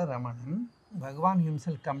Arunachala Ramanan. Bhagavan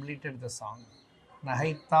himself completed the song.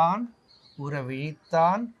 Nahaittan,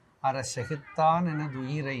 Uravittan, Arashahittan and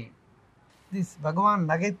Aduirai. This Bhagavan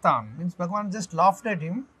Nagaittan means Bhagavan just laughed at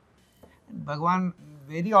him. And Bhagavan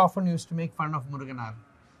very often used to make fun of Muruganar.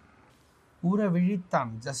 Uravittan,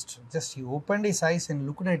 just he opened his eyes and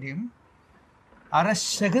looked at him.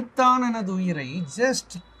 Arashahittan and Aduirai just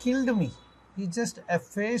killed me. He just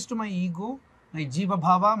effaced my ego, my jiva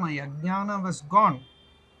bhava, my ajnana was gone.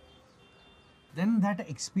 Then that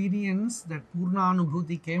experience, that purna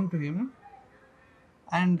anubhuti came to him,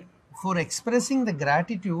 and for expressing the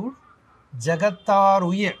gratitude,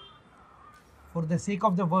 Jagattaruya, for the sake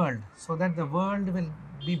of the world, so that the world will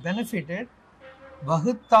be benefited,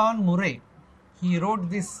 Bahuttan Murai, he wrote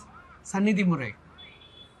this Sannidhi Murai,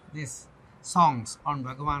 these songs on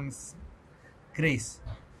Bhagavan's grace.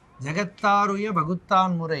 Jagattaruya Bhaguttan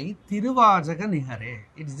Murai Tiruvajaga Nihare.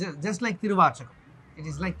 It is just like Tiruvachakam. It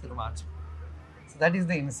is like Tiruvachakam. So that is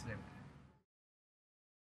the incident.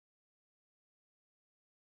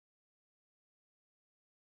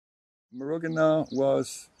 Muruganar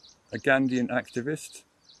was a Gandhian activist.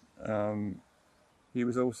 He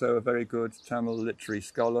was also a very good Tamil literary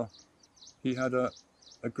scholar. He had a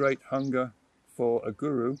great hunger for a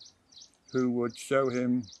guru who would show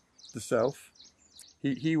him the self.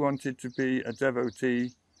 He wanted to be a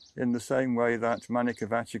devotee in the same way that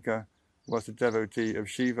Manikavachika was a devotee of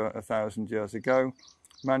Shiva 1,000 years ago.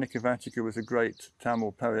 Manikavachika was a great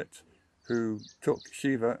Tamil poet who took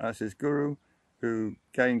Shiva as his guru, who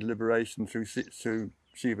gained liberation through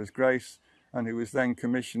Shiva's grace, and who was then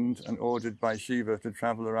commissioned and ordered by Shiva to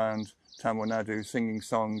travel around Tamil Nadu singing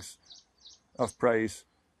songs of praise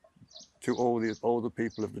to all the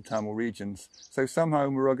people of the Tamil regions. So somehow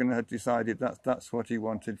Muruganar had decided that's what he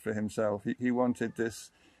wanted for himself. He wanted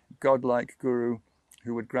this godlike guru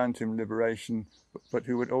who would grant him liberation, but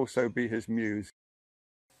who would also be his muse.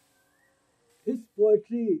 His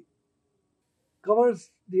poetry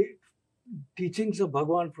covers the teachings of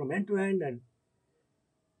Bhagavan from end to end, and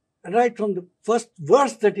right from the first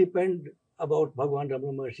verse that he penned about Bhagavan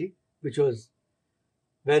Ramana Maharshi, which was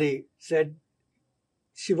very said,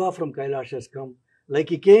 Shiva from Kailash has come. Like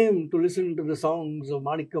he came to listen to the songs of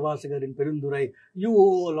Manikavasagar in Perundurai. You,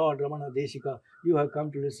 O Lord Ramana Deshika, you have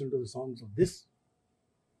come to listen to the songs of this.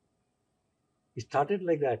 He started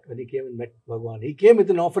like that when he came and met Bhagavan. He came with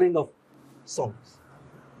an offering of songs.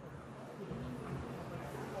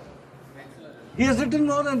 He has written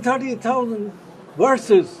more than 30,000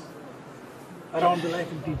 verses around the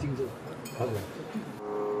life and teachings of Bhagavan.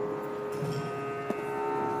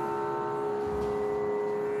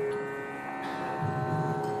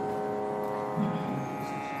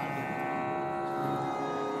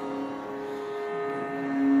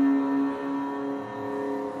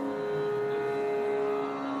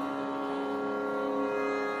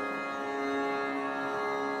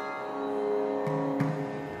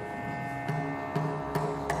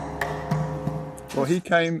 Well, he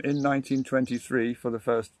came in 1923 for the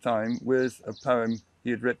first time with a poem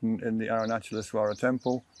he had written in the Arunachala Swara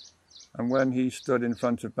temple. And when he stood in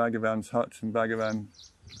front of Bhagavan's hut and Bhagavan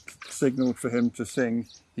signaled for him to sing,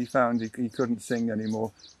 he found he couldn't sing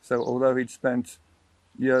anymore. So although he'd spent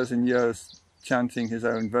years and years chanting his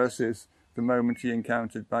own verses, the moment he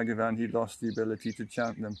encountered Bhagavan, he lost the ability to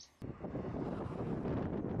chant them.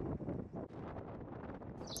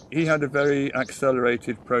 He had a very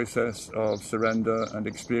accelerated process of surrender and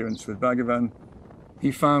experience with Bhagavan.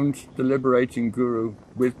 He found the liberating guru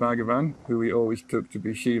with Bhagavan, who he always took to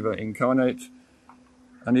be Shiva incarnate.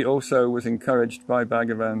 And he also was encouraged by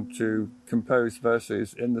Bhagavan to compose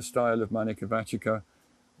verses in the style of Manikavachika,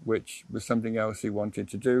 which was something else he wanted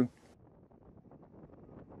to do.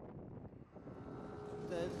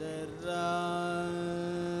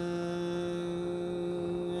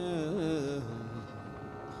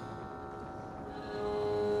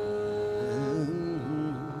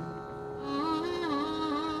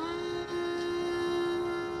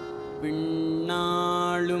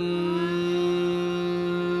 பின்னாளும்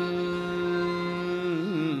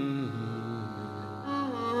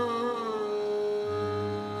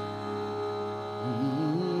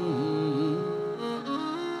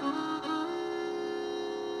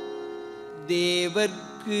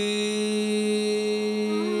தேவர்க்கு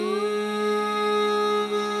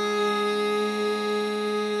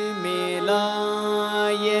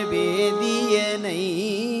மேலாய வேதியனை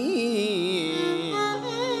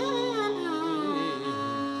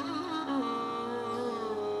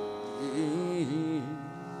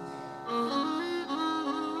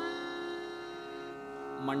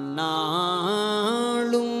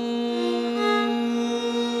மண்ணாளும்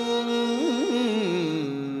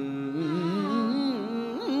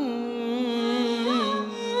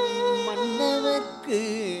மன்னவர்க்கு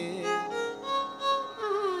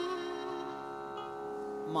மாண்பாகி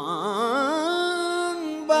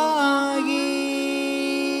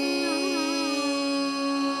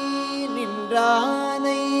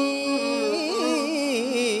நின்றானை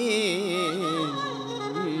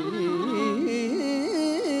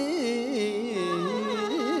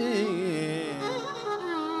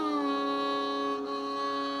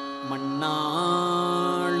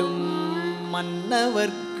மண்ணாளும்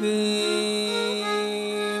மன்னவர்க்கு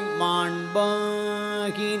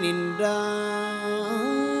மாண்பாகி நின்றானை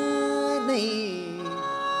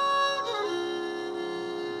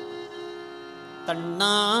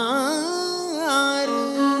தன்னாறு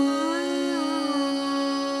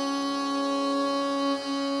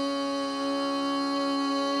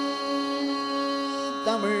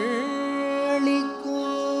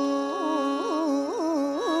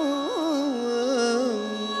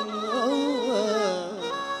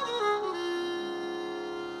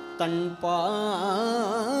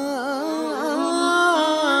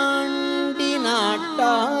தன்பாண்டி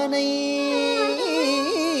நாட்டானை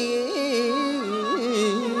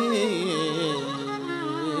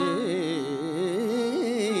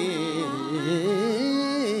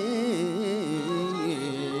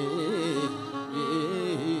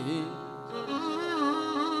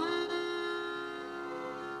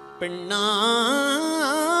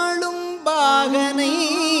பெண்ணாளும் பாகனை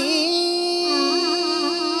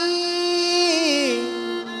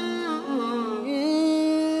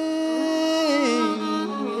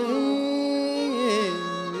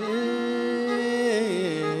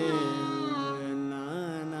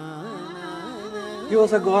He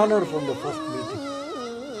was a goner from the first meeting.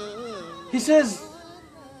 He says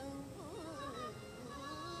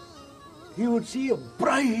he would see a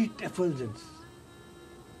bright effulgence.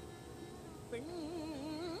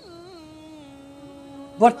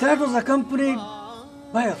 But that was accompanied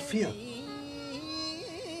by a fear.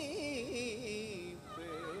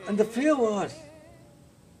 And the fear was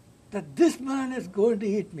that this man is going to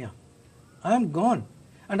eat me up. I am gone.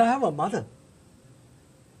 And I have a mother.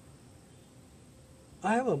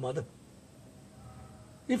 I have a mother.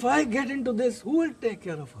 If I get into this, who will take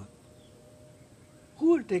care of her? Who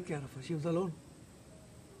will take care of her? She was alone.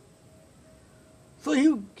 So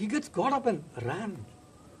he gets caught up and ran.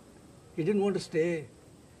 He didn't want to stay.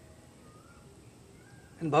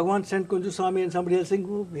 And Bhagavan sent Kunju Swami and somebody else saying,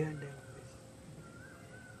 go behind them.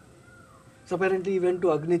 So apparently he went to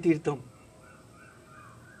Agni Tirtham.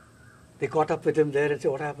 They caught up with him there and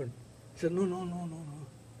said, what happened? He said, no.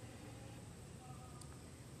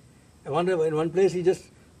 In one place he just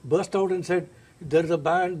burst out and said, there is a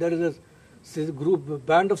band, there is a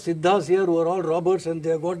band of Siddhas here who are all robbers, and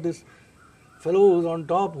they have got this fellow who's on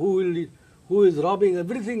top who is robbing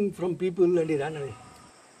everything from people, and he ran away.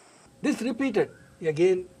 This repeated.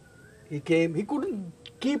 Again he came. He couldn't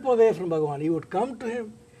keep away from Bhagavan. He would come to him.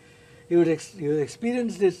 He would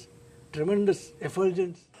experience this tremendous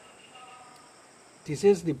effulgence. He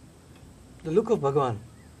says the look of Bhagavan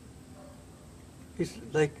is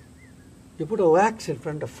like you put a wax in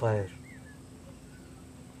front of fire.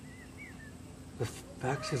 The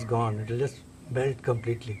wax is gone. It will just melt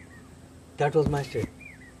completely. That was my state.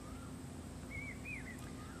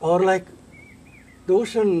 Or like the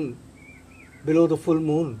ocean below the full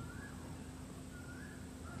moon.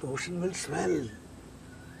 The ocean will swell.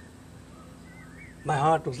 My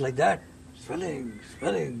heart was like that, swelling.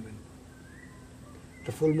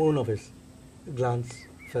 The full moon of his glance.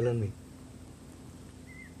 fell on me.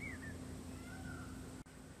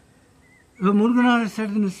 Muruganar said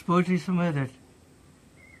in his poetry somewhere that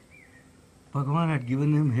Bhagavan had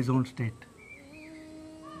given him his own state.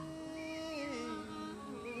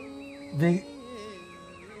 The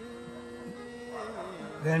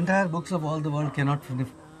entire books of all the world cannot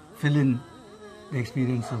fill in the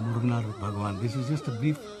experience of Muruganar with Bhagavan. This is just a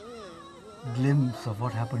brief glimpse of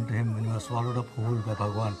what happened to him when he was swallowed up whole by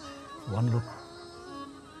Bhagavan. One look.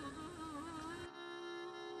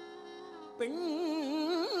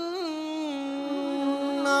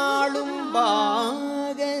 நாளும்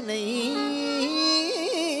பாகனை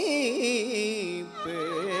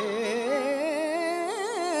பேணு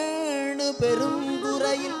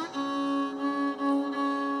பெருங்குறையில்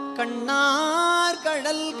கண்ணார்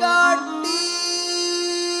கடல் காட்டி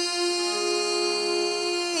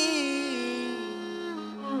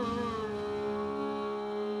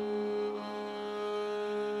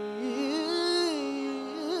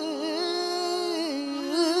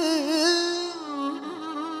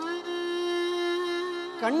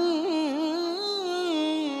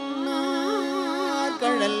கண்ணார்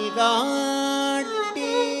கடல் காட்டி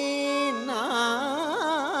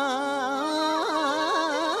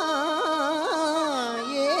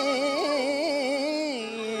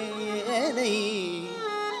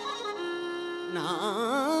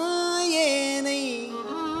நாயேனை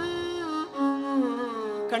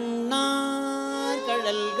கண்ணார்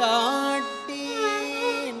கடல் காட்டி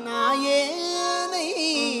நாயேனை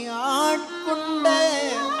ஆட்கொண்ட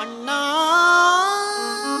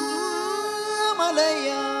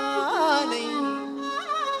அண்ணாமலையானை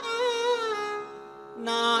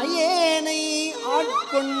நாயேனை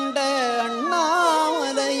ஆட்கொண்ட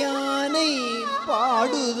அண்ணாமலையானை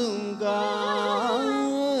பாடுதுங்கான்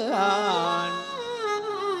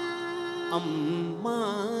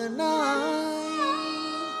அம்மானாய்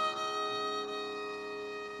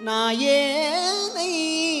நாயேனை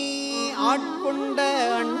ஆட்கொண்ட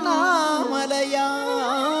அண்ணாமலையானை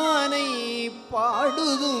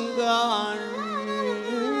பாடுதுங்கான்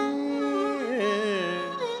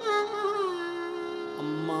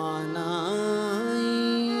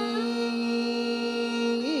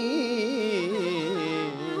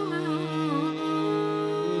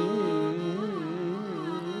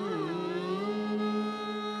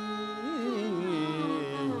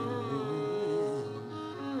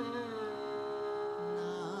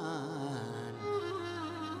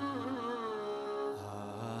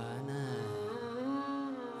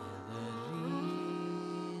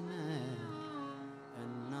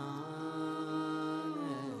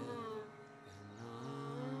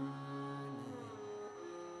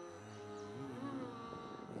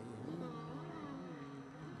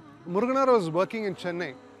Muruganar was working in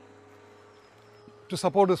Chennai to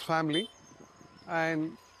support his family, and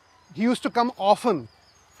he used to come often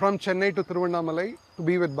from Chennai to Tiruvannamalai to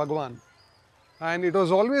be with Bhagavan. And it was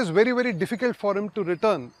always very, very difficult for him to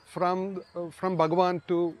return from Bhagavan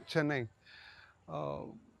to Chennai.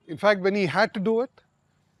 In fact, when he had to do it,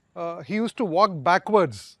 he used to walk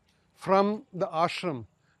backwards from the ashram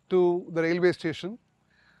to the railway station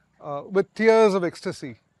with tears of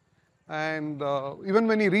ecstasy. And even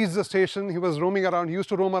when he reached the station, he was roaming around. He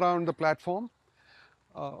used to roam around the platform.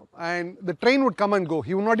 And the train would come and go.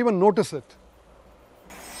 He would not even notice it.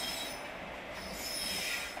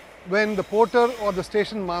 When the porter or the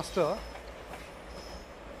station master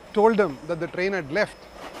told him that the train had left,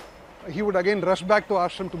 he would again rush back to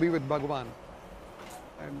ashram to be with Bhagavan.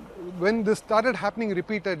 And when this started happening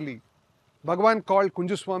repeatedly, Bhagavan called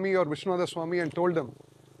Kunjaswami or Vishwanatha Swami and told him,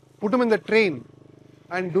 put him in the train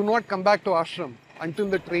and do not come back to ashram until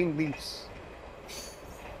the train leaves.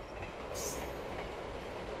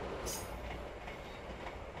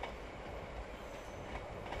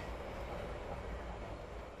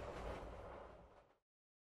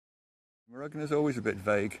 Muruganar is always a bit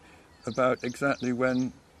vague about exactly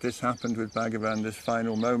when this happened with Bhagavan, this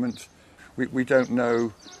final moment. We don't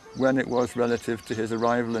know when it was relative to his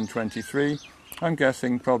arrival in 23. I'm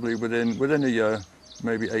guessing probably within a year,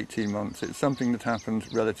 maybe 18 months. It's something that happened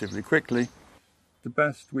relatively quickly. The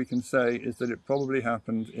best we can say is that it probably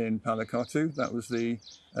happened in Palakottu. That was the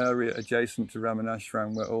area adjacent to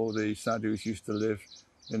Ramanasramam where all the sadhus used to live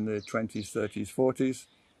in the 20s, 30s, 40s.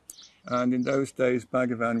 And in those days,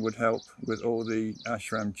 Bhagavan would help with all the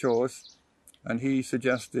ashram chores. And he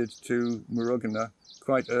suggested to Muruganar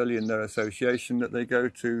quite early in their association that they go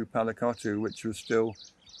to Palakottu, which was still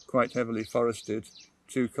quite heavily forested,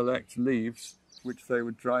 to collect leaves, which they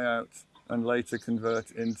would dry out and later convert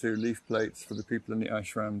into leaf plates for the people in the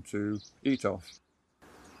ashram to eat off.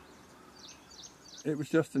 It was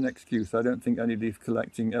just an excuse. I don't think any leaf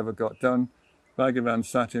collecting ever got done. Bhagavan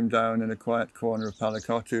sat him down in a quiet corner of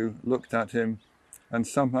Palakottu, looked at him, and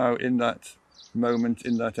somehow in that moment,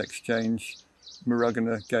 in that exchange,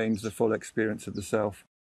 Muruganar gains the full experience of the self.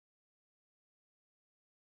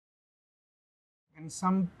 And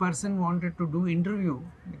some person wanted to do interview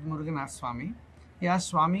with Muruganar Swami. He asked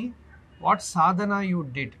Swami, what sadhana you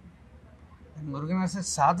did? And Muruganar said,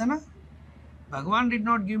 sadhana? Bhagavan did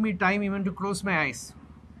not give me time even to close my eyes.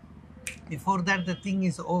 Before that, the thing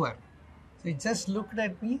is over. So he just looked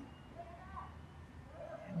at me.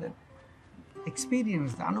 The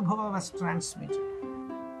experience, the anubhava was transmitted.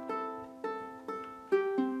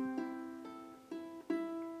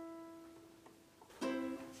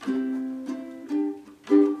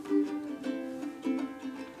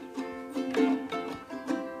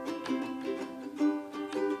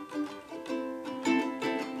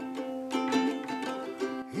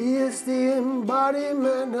 He is the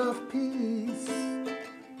embodiment of peace,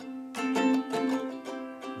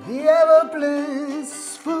 the ever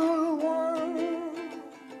blissful one.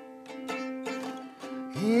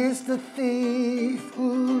 He is the thief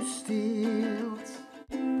who steals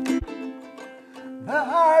the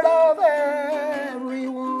heart of everyone,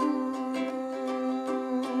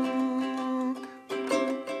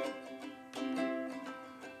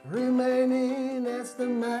 remaining as the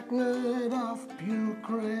magnet of pure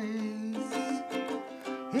grace.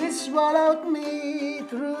 He swallowed me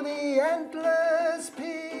through the endless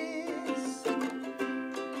peace,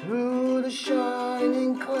 through the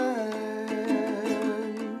shining cleanse.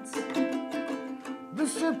 The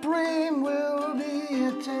supreme will be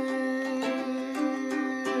attained.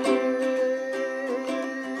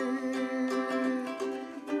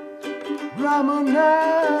 Ramana.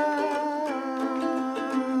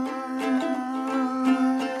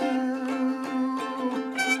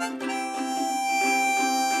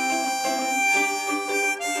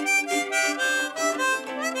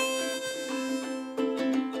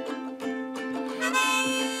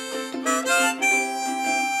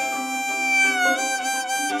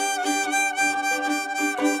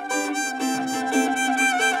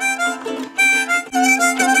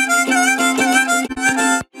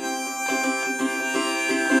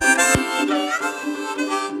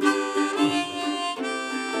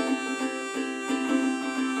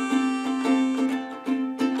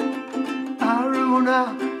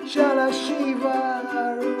 Arunachala Shiva,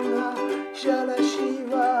 Arunachala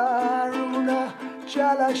Shiva,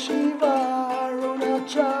 Arunachala Shiva,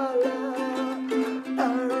 Arunachala,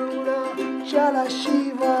 Arunachala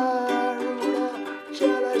Shiva,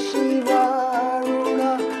 Arunachala Shiva,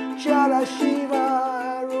 Arunachala Shiva,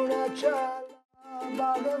 Arunachala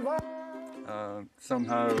Bhagavan.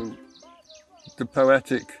 Somehow the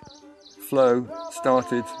poetic flow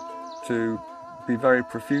started to be very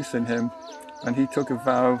profuse in him, and he took a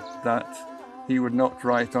vow that he would not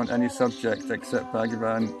write on any subject except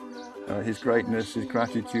Bhagavan, his greatness, his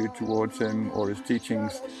gratitude towards him, or his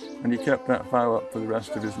teachings, and he kept that vow up for the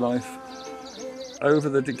rest of his life. Over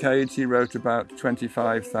the decades, he wrote about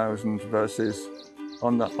 25,000 verses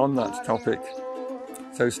on that topic.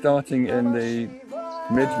 So starting in the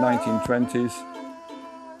mid-1920s,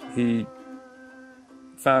 he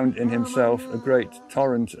found in himself a great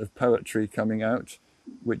torrent of poetry coming out,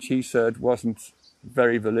 which he said wasn't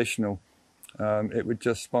very volitional. It would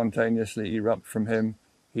just spontaneously erupt from him.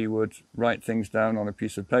 He would write things down on a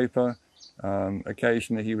piece of paper.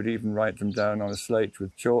 Occasionally he would even write them down on a slate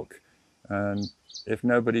with chalk. And if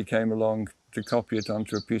nobody came along to copy it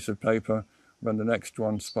onto a piece of paper, when the next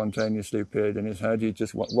one spontaneously appeared in his head, he'd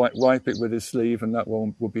just wipe it with his sleeve and that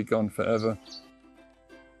one would be gone forever.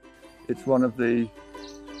 It's one of the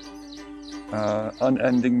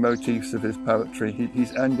unending motifs of his poetry.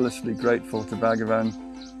 He's endlessly grateful to Bhagavan,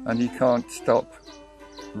 and he can't stop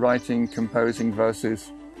writing, composing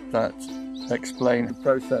verses that explain the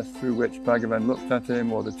process through which Bhagavan looked at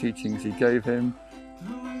him or the teachings he gave him.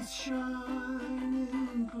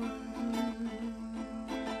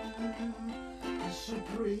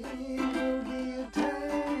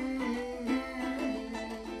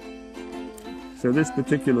 So this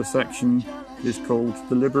particular section is called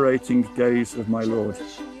The Liberating Gaze of My Lord.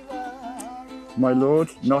 My Lord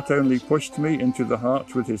not only pushed me into the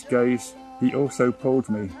heart with his gaze, he also pulled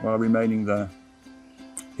me while remaining there.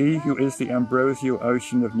 He who is the ambrosial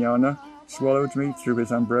ocean of Jnana swallowed me through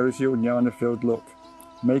his ambrosial Jnana-filled look,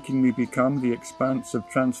 making me become the expanse of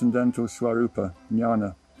transcendental Swarupa,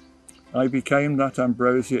 Jnana. I became that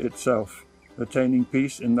ambrosia itself, attaining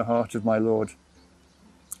peace in the heart of my Lord.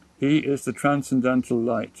 He is the transcendental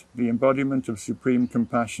light, the embodiment of supreme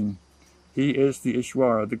compassion. He is the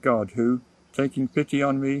Ishwara, the God, who, taking pity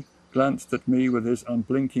on me, glanced at me with his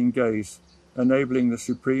unblinking gaze, enabling the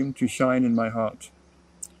Supreme to shine in my heart.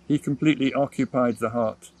 He completely occupied the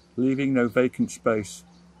heart, leaving no vacant space,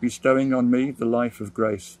 bestowing on me the life of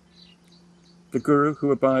grace. The Guru,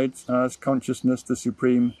 who abides as consciousness the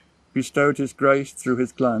Supreme, bestowed his grace through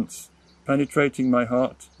his glance, penetrating my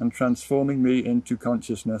heart and transforming me into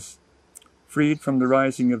consciousness. Freed from the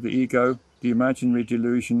rising of the ego, the imaginary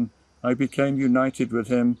delusion, I became united with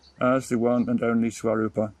him as the one and only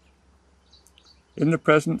Swarupa. In the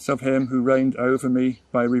presence of him who reigned over me,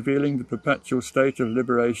 by revealing the perpetual state of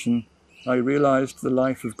liberation, I realized the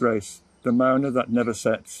life of grace, the Mauna that never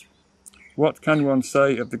sets. What can one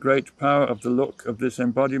say of the great power of the look of this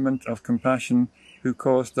embodiment of compassion who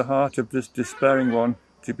caused the heart of this despairing one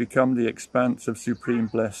to become the expanse of supreme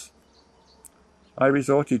bliss? I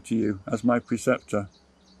resorted to you as my preceptor.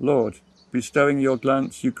 Lord, bestowing your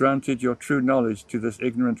glance, you granted your true knowledge to this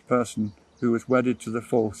ignorant person who was wedded to the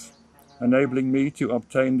false, enabling me to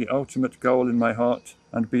obtain the ultimate goal in my heart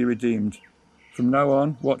and be redeemed. From now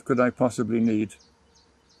on, what could I possibly need?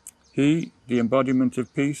 He, the embodiment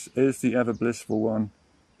of peace, is the ever blissful one.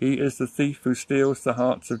 He is the thief who steals the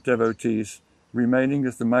hearts of devotees, remaining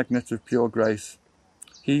as the magnet of pure grace.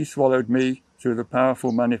 He swallowed me through the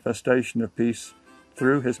powerful manifestation of peace.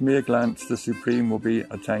 Through his mere glance, the Supreme will be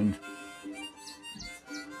attained.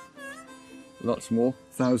 Lots more,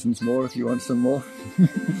 thousands more if you want some more.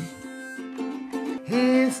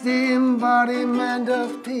 He's the embodiment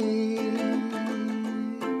of peace,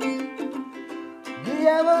 the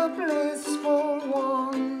ever blissful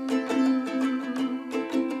one.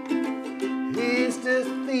 He's the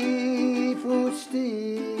thief who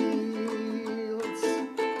steals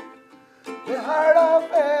the heart of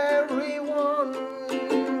everyone.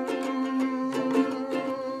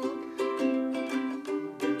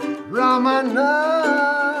 Ramana.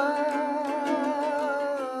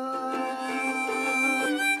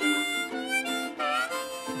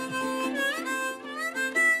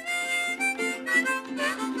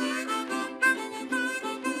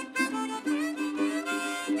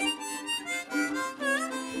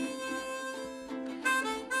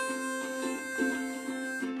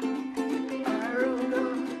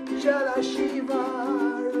 Arunachala Shiva,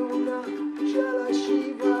 Arunachala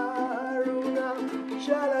Shiva,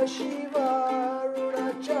 Arunachala Shiva,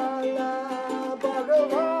 Arunachala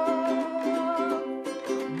Bhagavan,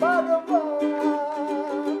 Bhagavan,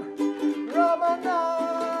 Ramana,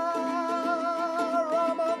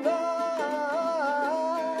 Ramana,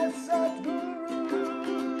 Sadguru,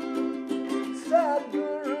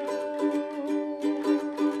 Sadguru.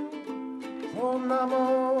 Om Namo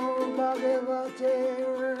Bhagavate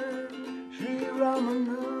Sri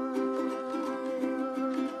Ramanaya,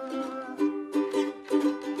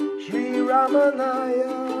 Sri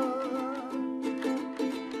Ramanaya.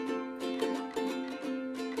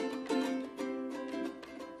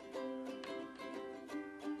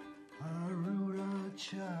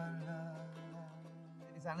 Arunachala.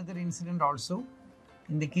 There is another incident also.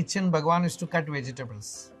 In the kitchen, Bhagavan is to cut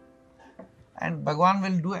vegetables. And Bhagavan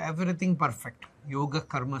will do everything perfect. Yoga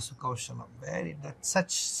karma sukhaushalam.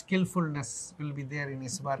 Such skillfulness will be there in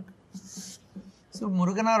his work. So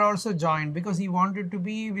Muruganar also joined because he wanted to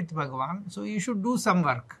be with Bhagavan. So he should do some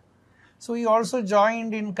work. So he also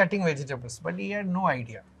joined in cutting vegetables. But he had no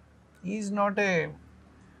idea. He is not a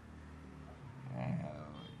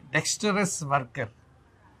dexterous worker.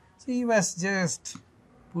 So he was just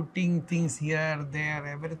putting things here, there,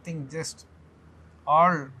 everything just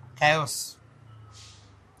all chaos.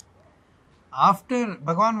 After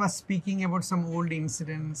Bhagavan was speaking about some old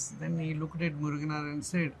incidents, then he looked at Muruganar and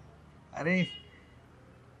said, Arey,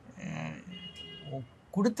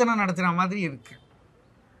 kudutana nadathira madri irukku.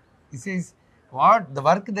 He says, what? The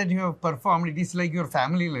work that you have performed, it is like your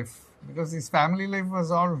family life. Because his family life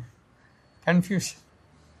was all confusion.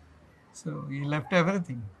 So he left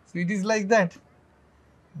everything. So it is like that.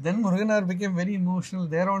 Then Muruganar became very emotional.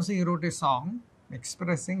 There also he wrote a song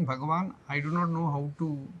expressing, Bhagavan, I do not know how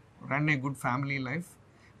to run a good family life,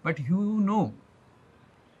 but you know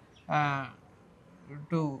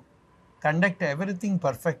to conduct everything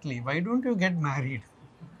perfectly. Why don't you get married?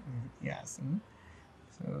 Yes.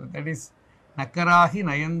 So that is Nakarahi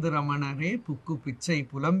Nayandu Ramanare Pukku Pichai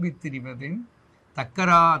Pulambittirivadin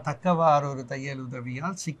Takkara Takkavaroru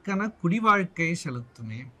Tayaludaviyal Sikkana Kudivalkai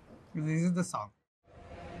Shaluttume. This is the song.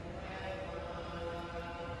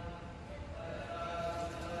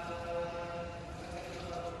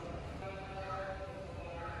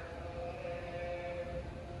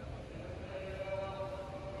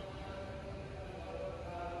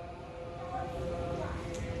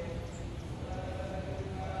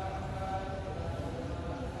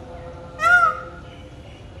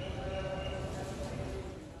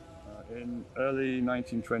 In early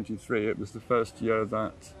 1923, it was the first year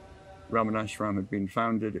that Ramanasramam had been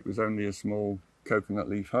founded. It was only a small coconut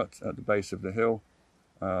leaf hut at the base of the hill,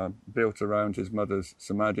 built around his mother's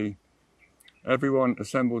samadhi. Everyone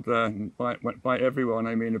assembled there, and by everyone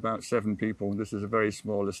I mean about 7 people. This is a very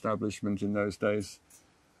small establishment in those days.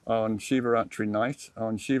 On Shivaratri night,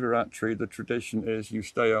 on Shivaratri the tradition is you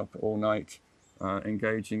stay up all night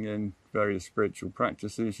engaging in various spiritual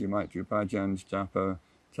practices. You might do bhajans, japa,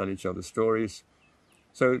 tell each other stories.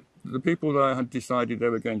 So the people there had decided they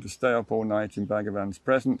were going to stay up all night in Bhagavan's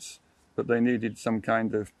presence, but they needed some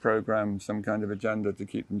kind of program, some kind of agenda to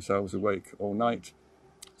keep themselves awake all night.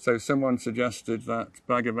 So someone suggested that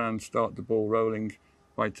Bhagavan start the ball rolling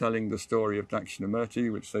by telling the story of Dakshinamurthy,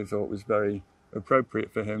 which they thought was very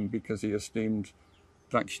appropriate for him because he esteemed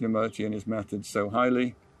Dakshinamurthy and his methods so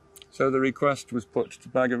highly. So the request was put to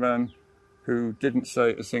Bhagavan, who didn't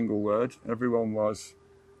say a single word. Everyone was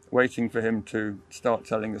waiting for him to start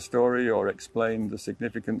telling a story or explain the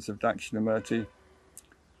significance of Dakshinamurthy.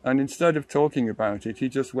 And instead of talking about it, he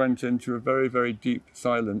just went into a very, very deep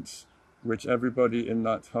silence, which everybody in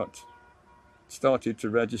that hut started to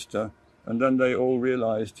register. And then they all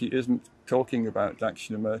realized he isn't talking about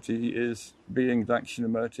Dakshinamurthy, he is being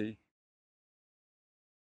Dakshinamurthy.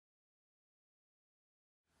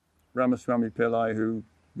 Ramaswami Pillai, who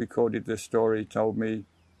recorded this story, told me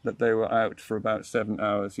that they were out for about 7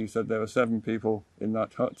 hours. He said there were 7 people in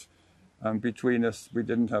that hut, and between us we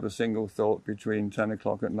didn't have a single thought between 10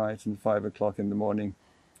 o'clock at night and 5 o'clock in the morning,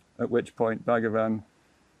 at which point Bhagavan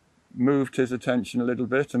moved his attention a little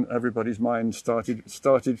bit and everybody's mind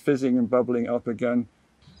started fizzing and bubbling up again.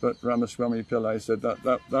 But Ramaswami Pillai said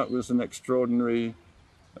that was an extraordinary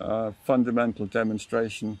fundamental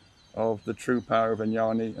demonstration of the true power of a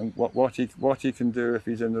jnani and what he can do if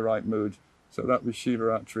he's in the right mood. So that was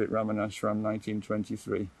Shivaratri at Ramanasramam,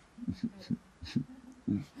 1923.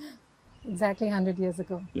 Exactly 100 years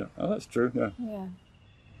ago. Yeah, oh, that's true, yeah. Yeah.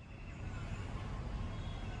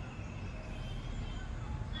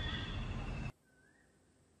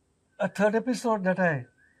 A third episode that I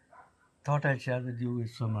thought I'd share with you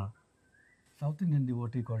is from a South Indian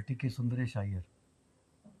devotee called T.K. Sundaresh Iyer,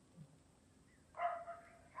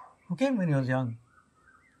 who came when he was young,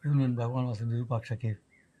 even when Bhagavan was in the Virupaksha cave.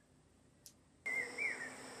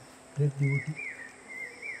 Great devotee.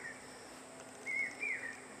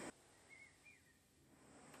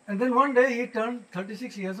 And then one day he turned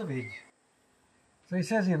 36 years of age. So he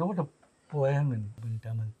says he wrote a poem in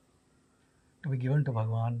Tamil to be given to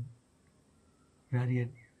Bhagavan, where he had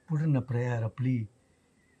put in a prayer, a plea,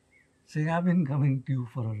 saying, I've been coming to you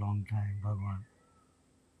for a long time, Bhagavan.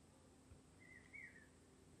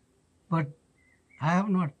 But I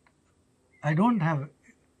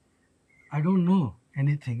don't know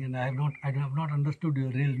anything, and I have not understood your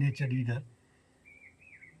real nature either.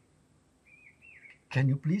 Can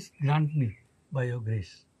you please grant me by your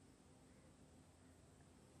grace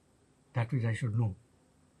that which I should know?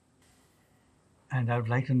 And I would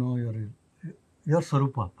like to know your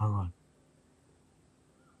Sarupa, Bhagavan.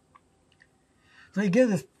 So he gave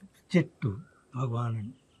this chit to Bhagavan,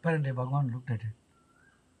 and apparently Bhagavan looked at it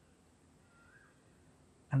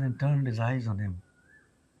and then turned his eyes on him.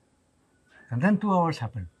 And then 2 hours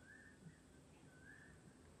happened.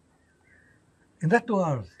 In that 2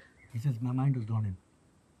 hours, he says, my mind was drawn in.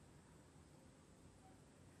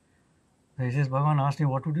 So he says, Bhagavan asked me,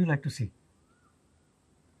 what would you like to see?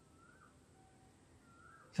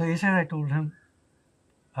 So he said, I told him,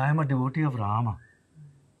 I am a devotee of Rama.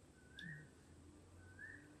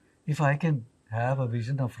 If I can have a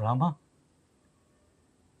vision of Rama,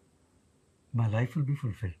 my life will be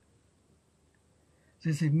fulfilled. So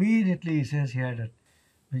immediately he says he had a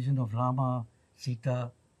vision of Rama,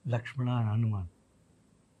 Sita, Lakshmana and Hanuman.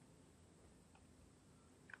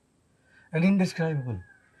 And indescribable.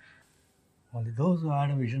 Only those who had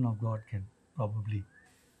a vision of God can probably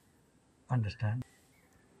understand.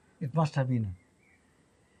 It must have been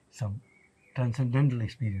some transcendental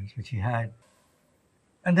experience which he had.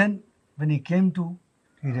 And then when he came to,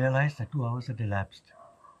 he realized that 2 hours had elapsed.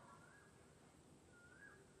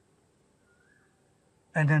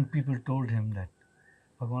 And then people told him that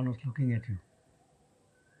Bhagavan was looking at you.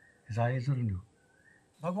 His eyes were on you.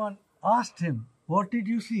 Bhagavan asked him, what did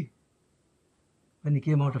you see? When he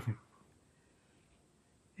came out of it.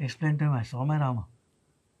 He explained to him, I saw my Rama.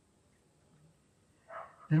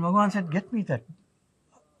 Then Bhagavan said, get me that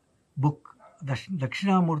book,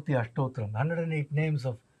 Dakshinamurthy Ashtotram, 108 names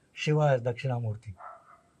of Shiva as Dakshinamurthy.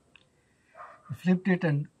 He flipped it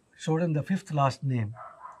and showed him the 5th last name.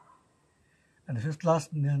 And the 5th last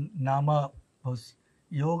nama was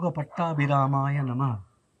Yoga Pattabhiramaya Namah.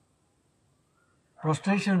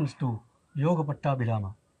 prostrations to Yoga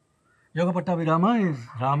Pattabhirama. Yoga Pattabhirama is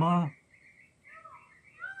Rama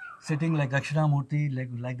sitting like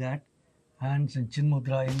Dakshinamurthy, like that, hands in Chin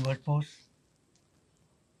Mudra, inward pose.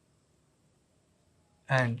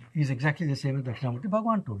 And he's exactly the same as Dakshinamurthy.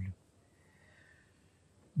 Bhagavan told you.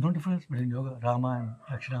 No difference between Yoga, Rama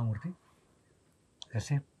and Dakshinamurthy. The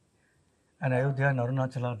same. And Ayodhya and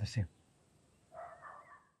Arunachala are the same.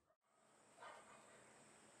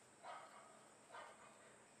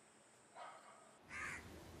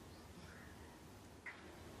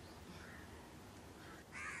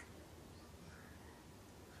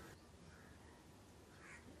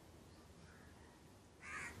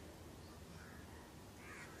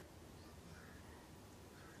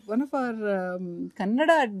 One of our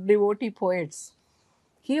Kannada devotee poets,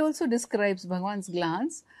 he also describes Bhagavan's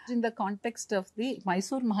glance in the context of the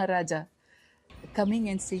Mysore Maharaja coming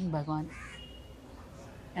and seeing Bhagavan.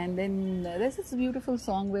 And then there's this beautiful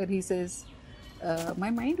song where he says, my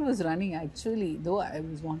mind was running actually, though I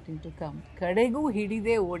was wanting to come. Kadegu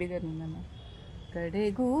hidide odida nannanu.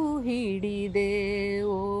 Kadegu hidide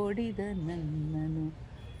odida nannanu.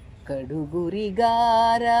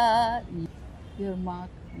 Kadugurigara. Your mark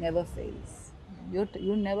never fails.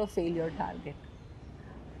 You never fail your target.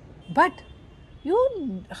 But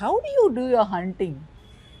how do you do your hunting?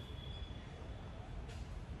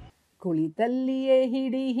 Kulitaliye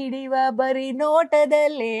hidiva bari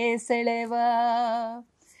notadale seleva.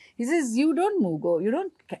 He says you don't move, you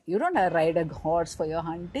don't ride a horse for your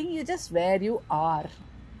hunting. You just where you are,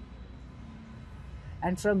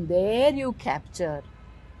 and from there you capture,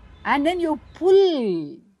 and then you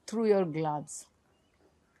pull through your glance.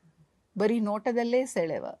 Bari notadalle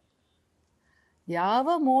seleva.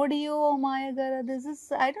 Yava modiyo mayagara. This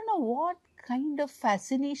is, I don't know what kind of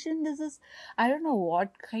fascination this is. I don't know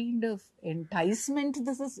what kind of enticement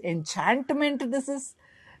this is, enchantment this is.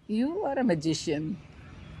 You are a magician.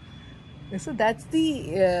 So that's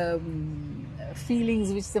the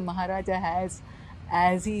feelings which the Maharaja has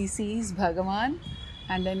as he sees Bhagavan,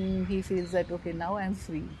 and then he feels that, okay, now I'm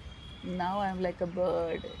free. Now I'm like a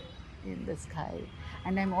bird in the sky,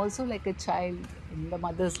 and I'm also like a child in the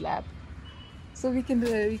mother's lap. So we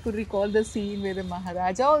could recall the scene where the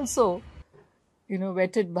Maharaja also,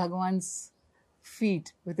 wetted Bhagavan's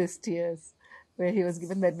feet with his tears, where he was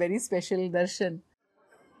given that very special darshan.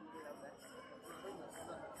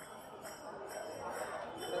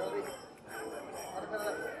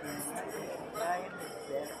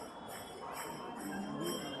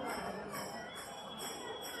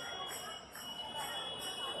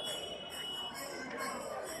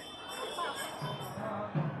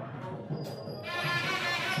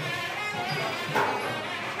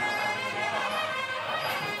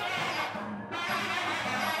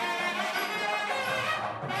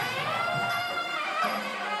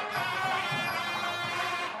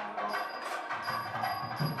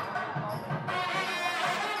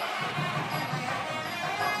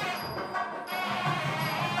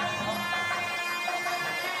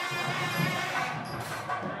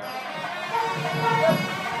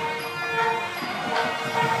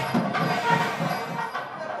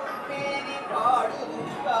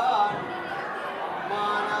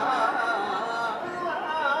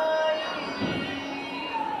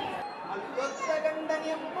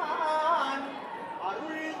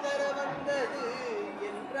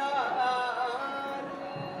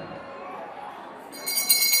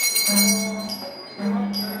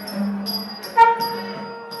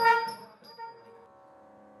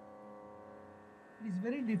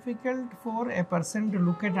 Difficult for a person to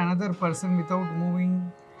look at another person without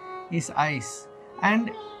moving his eyes, and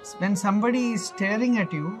when somebody is staring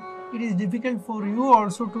at you, it is difficult for you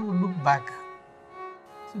also to look back.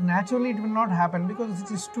 So naturally it will not happen because it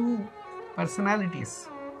is two personalities.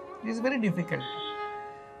 It is very difficult.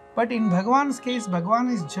 But in Bhagavan's case, Bhagavan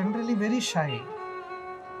is generally very shy.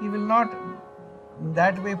 He will not in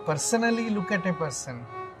that way personally look at a person.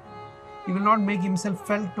 He will not make himself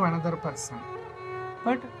felt to another person.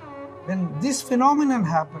 But when this phenomenon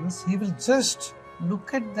happens, he will just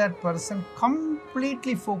look at that person,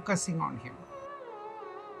 completely focusing on him.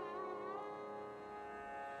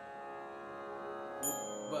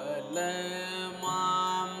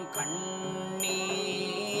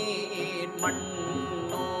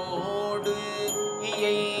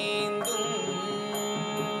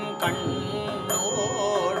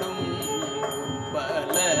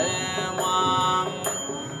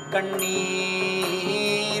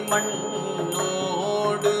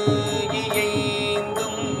 மண்ணோடு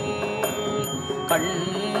இயைந்தும்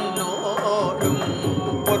கண்ணோடும்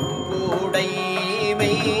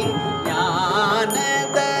பொற்புடைமை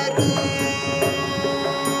ஞானதரு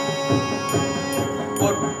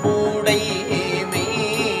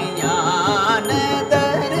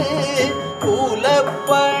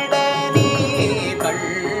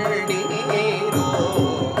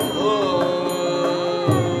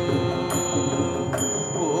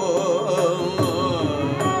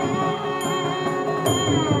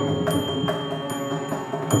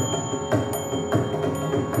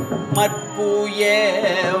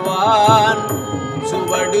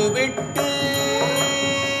விட்டு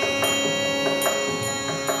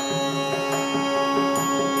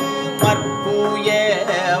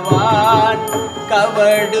மற்புயவான்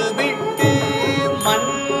கவடு விட்டு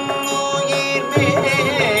மண்ணுயிர்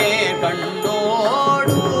மேல்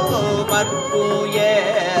கண்ணோடு மற்புயவான்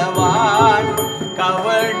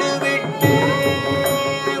கவடு விட்டு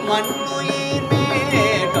மண்ணுயிர்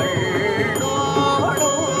மேல் கண்ணோடு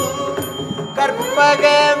கற்பக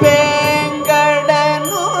வேங்கடனோடு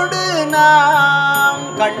நாம்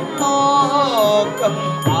கண்ணோக்கம்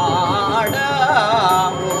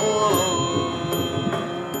ஆடாமோ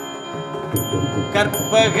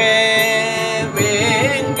கற்பக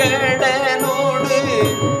வேங்கடனோடு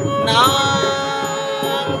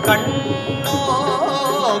நாம் கண்ணோக்கம்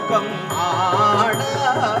ஆடாமோ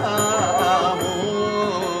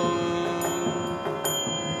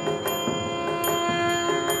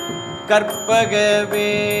கற்பக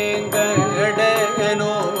வேங்கடனோடு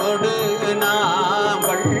நாம்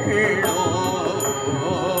கண்ணோக்கம்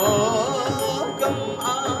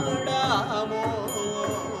ஆடாமோ.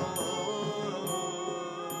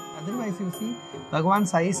 Otherwise, you see,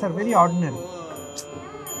 Bhagavan's eyes are very ordinary.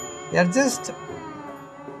 They are just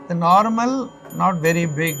the normal, not very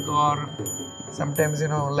big, or sometimes,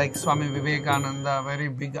 like Swami Vivekananda, very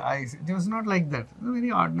big eyes. It was not like that.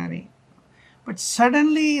 Very ordinary. But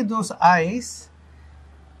suddenly, those eyes,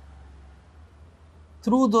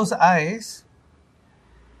 through those eyes,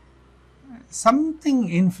 something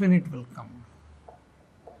infinite will come.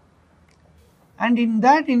 And in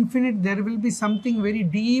that infinite, there will be something very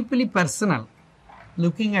deeply personal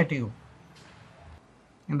looking at you.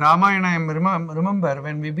 In Ramayana, I remember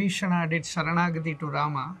when Vibhishana did Sharanagati to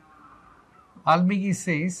Rama, Valmiki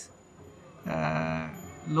says,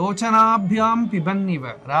 Lochanabhyam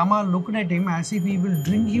pibanniva. Rama looked at him as if he will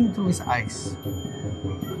drink him through his eyes.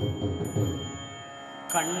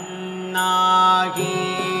 கண்ணாகி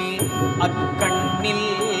அக்கண்ணில்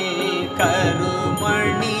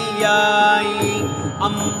கருமணியாய்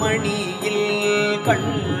அம்மணியில்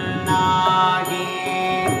கண்ணாகி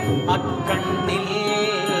அக்கண்ணில்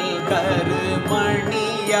கருமணியாய்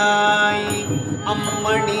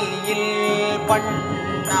அம்மணியில்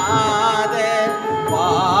பண்ணாத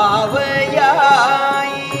பாவையாய்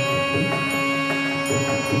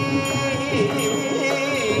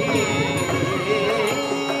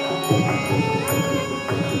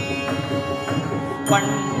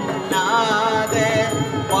பண்ணாத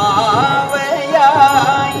பாவையாய்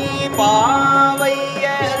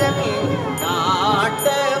பாவையதன்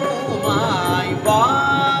நாட்டமுமாய்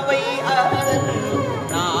பாவை அதன்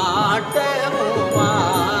நாட்டமுமாய்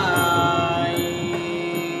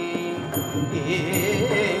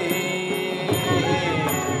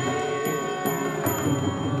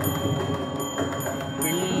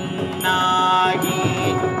பின்னாகி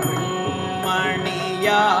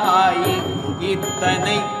பின்மணியாய்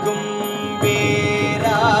இத்தனைக்கும்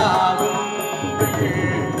வேறாகும்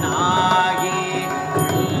நாகி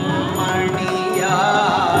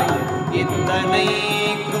மணியாய்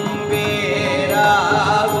இத்தனைக்கும்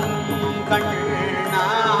வேறாகும்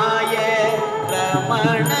கண்ணாய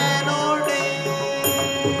ரமணனோடு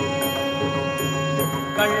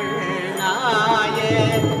கண்ணாய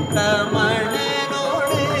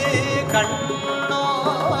ரமணனோடு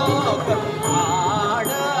கண்ணோக்கம்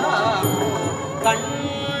ஆடாமோ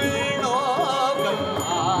கண்ணோகம்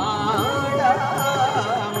ஆடாமோ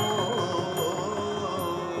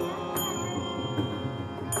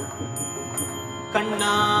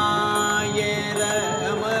கண்ணாய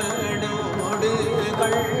ரமணனோடு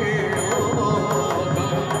கண்ணோகம்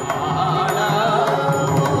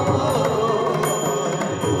ஆடாமோ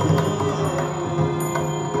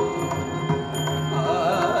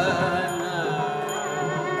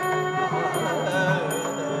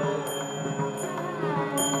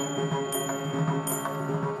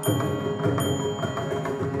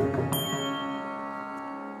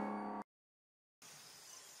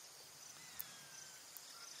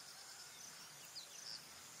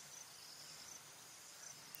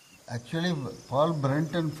Actually, Paul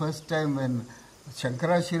Brenton, first time when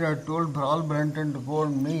Shankaracharya told Paul Brenton to go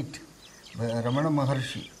and meet Ramana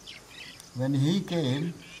Maharshi, when he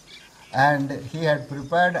came and he had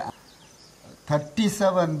prepared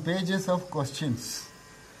 37 pages of questions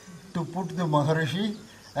to put the Maharshi,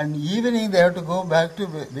 and evening they have to go back to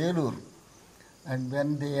Velur. And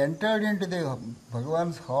when they entered into the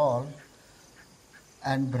Bhagavan's hall,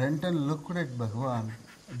 and Brenton looked at Bhagavan,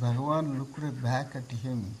 Bhagavan looked back at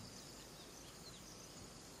him.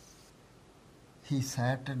 He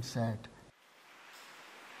sat and sat.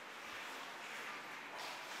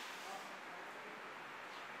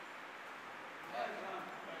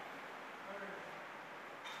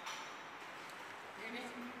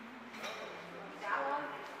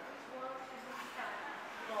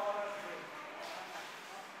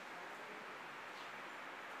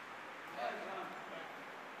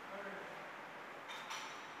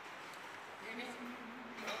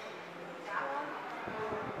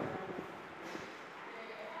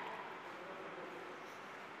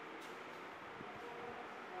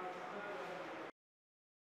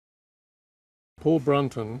 Paul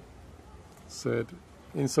Brunton said,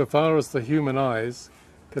 "Insofar as the human eyes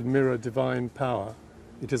can mirror divine power,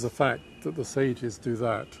 it is a fact that the sages do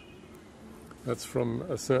that." That's from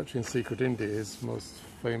A Search in Secret India, his most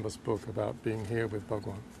famous book about being here with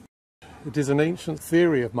Bhagavan. It is an ancient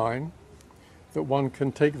theory of mine that one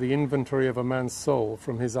can take the inventory of a man's soul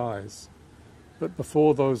from his eyes, but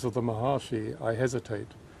before those of the Maharshi I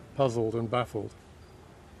hesitate, puzzled and baffled.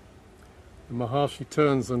 The Maharshi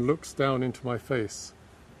turns and looks down into my face.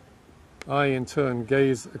 I, in turn,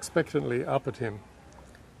 gaze expectantly up at him.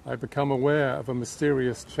 I become aware of a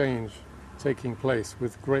mysterious change taking place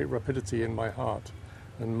with great rapidity in my heart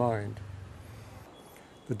and mind.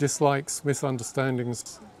 The dislikes,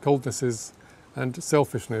 misunderstandings, coldnesses, and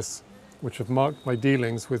selfishness which have marked my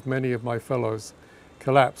dealings with many of my fellows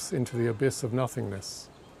collapse into the abyss of nothingness.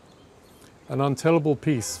 An untellable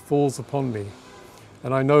peace falls upon me,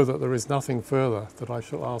 and I know that there is nothing further that I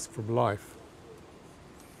shall ask from life.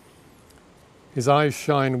 His eyes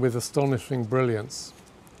shine with astonishing brilliance.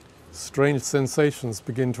 Strange sensations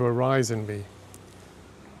begin to arise in me.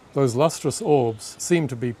 Those lustrous orbs seem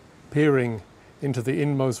to be peering into the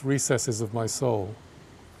inmost recesses of my soul.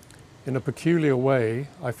 In a peculiar way,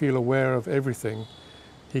 I feel aware of everything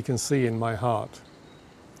he can see in my heart.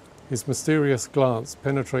 His mysterious glance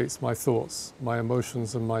penetrates my thoughts, my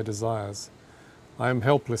emotions, and my desires. I am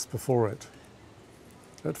helpless before it.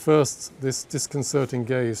 At first, this disconcerting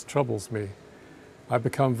gaze troubles me. I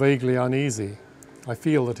become vaguely uneasy. I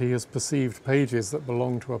feel that he has perceived pages that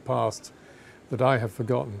belong to a past that I have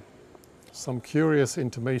forgotten. Some curious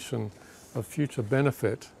intimation of future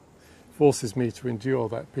benefit forces me to endure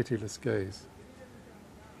that pitiless gaze.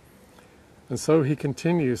 And so he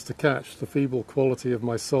continues to catch the feeble quality of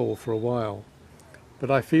my soul for a while,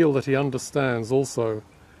 but I feel that he understands also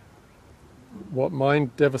what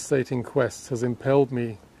mind-devastating quest has impelled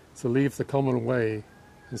me to leave the common way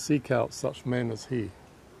and seek out such men as he.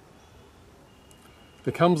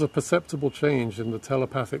 There comes a perceptible change in the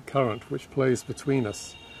telepathic current which plays between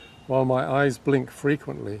us, while my eyes blink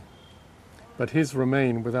frequently, but his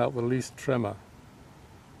remain without the least tremor.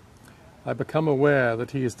 I become aware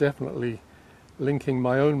that he is definitely linking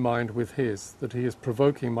my own mind with his, that he is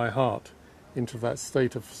provoking my heart into that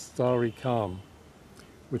state of starry calm,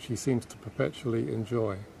 which he seems to perpetually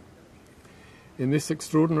enjoy. In this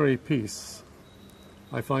extraordinary peace,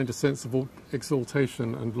 I find a sense of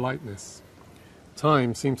exaltation and lightness.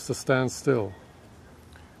 Time seems to stand still.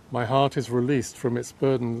 My heart is released from its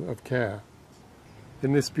burden of care.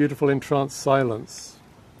 In this beautiful entranced silence,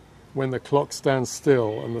 when the clock stands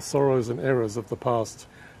still and the sorrows and errors of the past,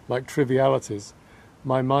 like trivialities,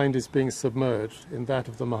 my mind is being submerged in that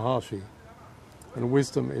of the Maharshi, and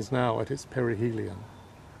wisdom is now at its perihelion.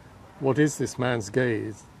 What is this man's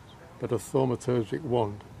gaze but a thaumaturgic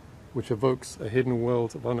wand, which evokes a hidden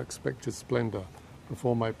world of unexpected splendor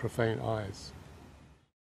before my profane eyes?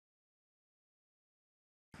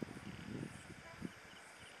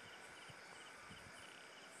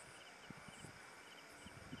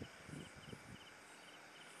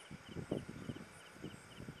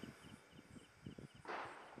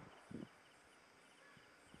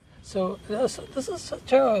 So this is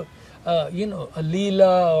such a a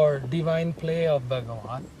leela or divine play of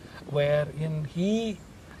Bhagavan, wherein he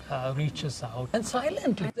reaches out and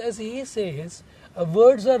silently, as he says,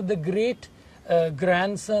 words are the great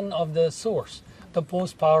grandson of the source, the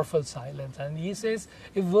most powerful silence. And he says,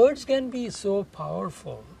 if words can be so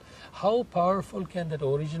powerful, how powerful can that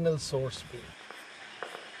original source be?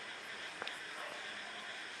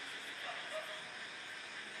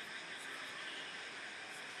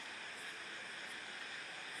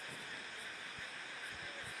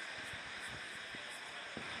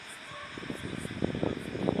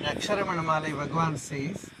 Dakshinamurthy Bhagavan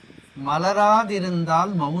says,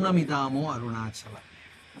 Malaradirundal Maunamidamo Arunachala.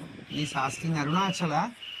 He is asking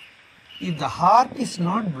Arunachala, if the heart is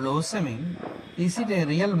not blossoming, is it a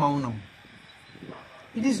real Maunam?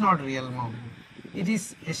 It is not real Maunam. It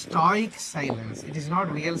is a stoic silence. It is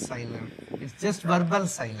not real silence. It's just verbal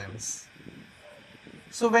silence.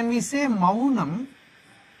 So when we say Maunam,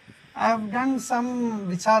 I have done some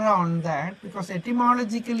vichara on that, because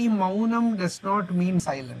etymologically Maunam does not mean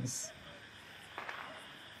silence.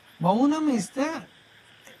 Maunam is the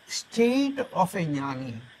state of a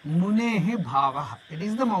jnani. Munehe bhavaha. It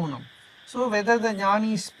is the Maunam. So whether the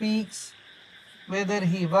jnani speaks, whether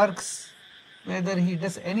he works, whether he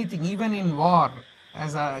does anything, even in war,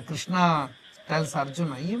 as Krishna tells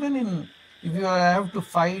Arjuna, even if you have to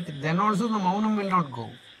fight, then also the Maunam will not go.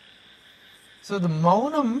 So the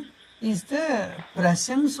Maunam is the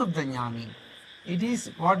presence of the jnani. It is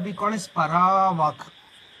what we call as paravak.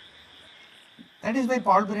 That is why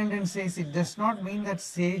Paul Brendan says it does not mean that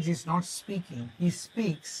sage is not speaking. He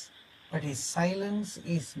speaks, but his silence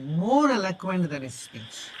is more eloquent than his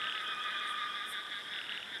speech.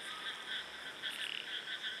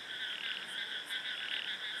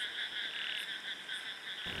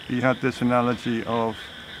 He had this analogy of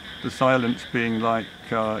the silence being like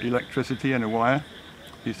electricity in a wire.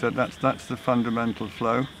 He said that's the fundamental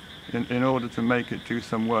flow. In order to make it do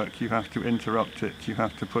some work, you have to interrupt it. You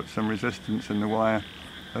have to put some resistance in the wire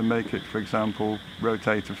and make it, for example,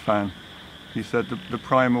 rotate a fan. He said the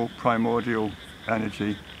primordial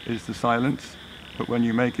energy is the silence, but when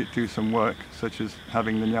you make it do some work, such as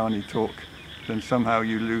having the jnani talk, then somehow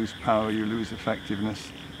you lose power, you lose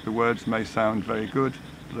effectiveness. The words may sound very good,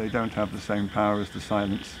 but they don't have the same power as the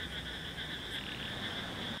silence.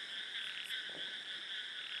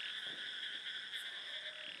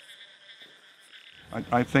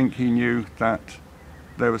 I think he knew that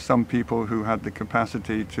there were some people who had the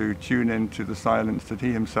capacity to tune into the silence that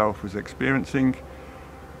he himself was experiencing,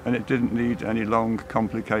 and it didn't need any long,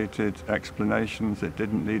 complicated explanations, it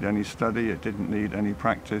didn't need any study, it didn't need any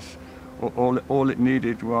practice. All it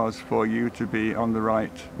needed was for you to be on the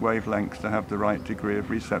right wavelength, to have the right degree of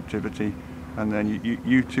receptivity, and then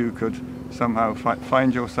you too could somehow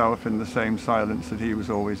find yourself in the same silence that he was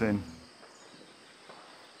always in.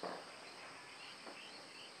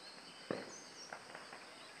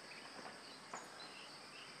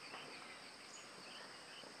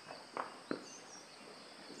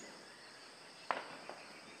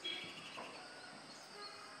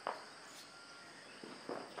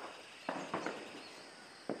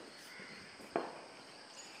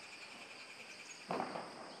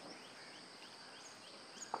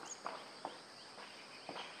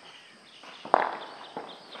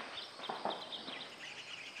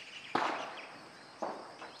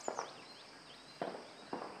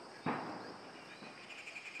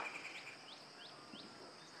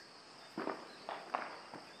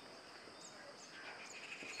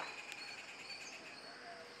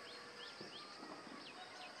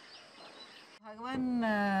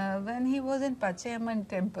 Bhagavan, when he was in Pachayamman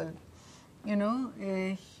temple, you know,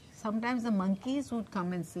 sometimes the monkeys would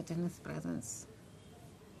come and sit in his presence,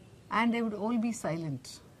 and they would all be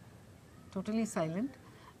silent, totally silent.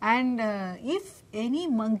 And if any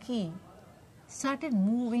monkey started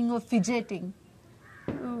moving or fidgeting,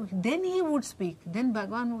 then he would speak, then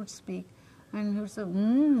Bhagavan would speak, and he would say,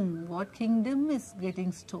 what kingdom is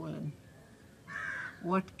getting stolen?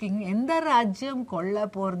 What king? Endha rajyam kolla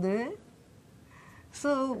pordu?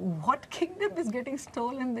 So, what kingdom is getting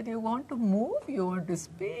stolen that you want to move, you want to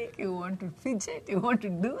speak, you want to fidget, you want to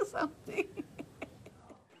do something?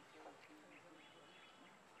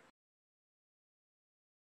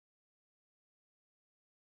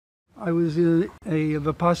 I was in a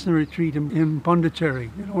Vipassana retreat in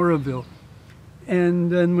Pondicherry, in Oroville. And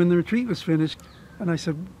then when the retreat was finished, and I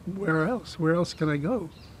said, where else? Where else can I go?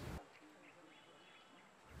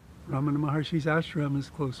 Ramana Maharshi's ashram is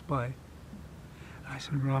close by. I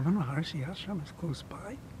said, Ramana Maharshi ashram is close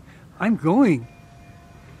by? I'm going.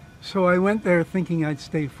 So I went there thinking I'd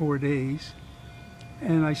stay 4 days,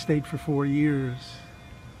 and I stayed for 4 years.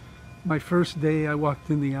 My first day I walked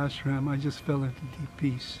in the ashram, I just fell into deep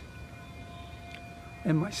peace.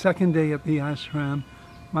 And my second day at the ashram,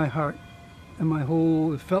 my heart and my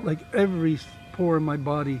whole, it felt like every pore in my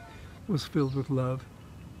body was filled with love.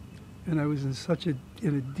 And I was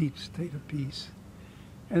in a deep state of peace.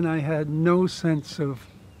 And I had no sense of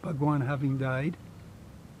Bhagavan having died.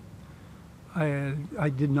 I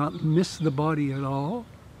did not miss the body at all.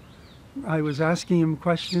 I was asking him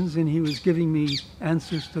questions and he was giving me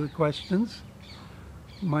answers to the questions.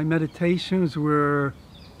 My meditations were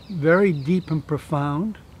very deep and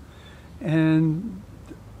profound, and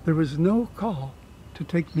there was no call to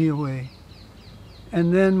take me away.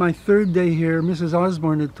 And then my third day here, Mrs.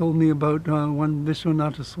 Osborne had told me about one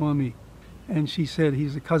Vishwanatha Swami. And she said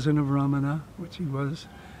he's a cousin of Ramana, which he was,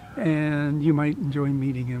 and you might enjoy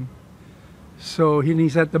meeting him. So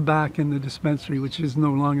he's at the back in the dispensary, which is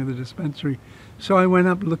no longer the dispensary. So I went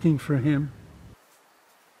up looking for him.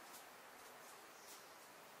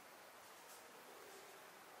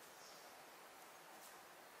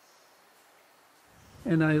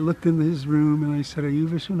 And I looked into his room and I said, are you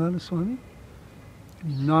Vishwanatha Swami?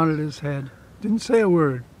 And he nodded his head, didn't say a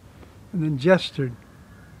word, and then gestured.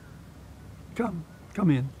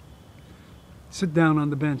 Come in. Sit down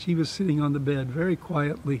on the bench. He was sitting on the bed very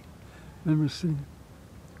quietly. I remember sitting,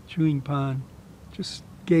 chewing pan, just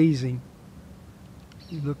gazing.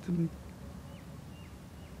 He looked at me.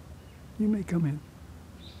 You may come in.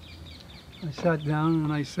 I sat down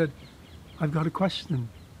and I said, I've got a question.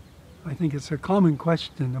 I think it's a common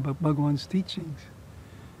question about Bhagavan's teachings.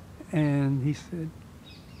 And he said,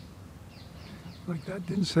 like that,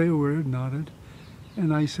 didn't say a word, nodded.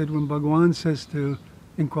 And I said, when Bhagavan says to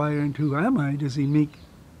inquire into who am I, does he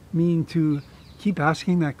mean to keep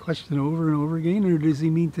asking that question over and over again, or does he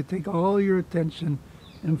mean to take all your attention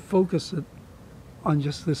and focus it on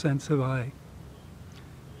just the sense of I?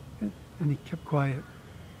 And he kept quiet.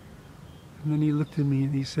 And then he looked at me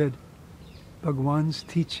and he said, Bhagavan's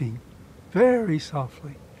teaching, very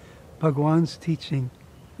softly, Bhagavan's teaching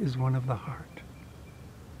is one of the heart.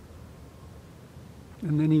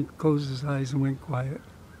 And then he closed his eyes and went quiet.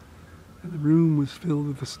 And the room was filled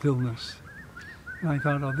with the stillness. And I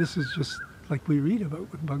thought, oh, this is just like we read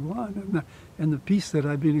about with Bhagavan, and the peace that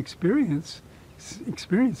I've been experiencing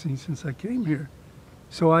since I came here.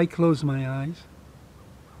 So I closed my eyes.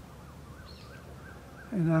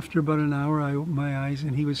 And after about an hour, I opened my eyes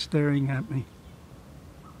and he was staring at me.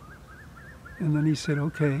 And then he said,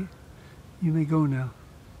 okay, you may go now.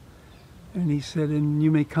 And he said, and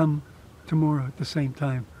you may come tomorrow at the same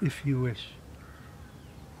time, if you wish.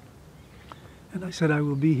 And I said, I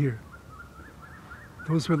will be here.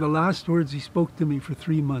 Those were the last words he spoke to me for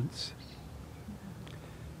 3 months.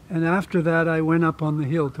 And after that, I went up on the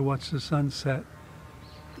hill to watch the sunset.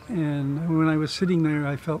 And when I was sitting there,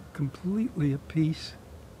 I felt completely at peace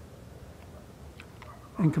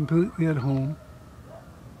and completely at home.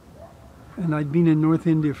 And I'd been in North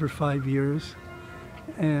India for 5 years.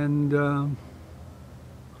 And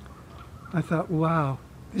I thought, wow,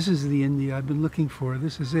 this is the India I've been looking for.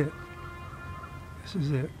 This is it. This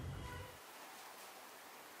is it.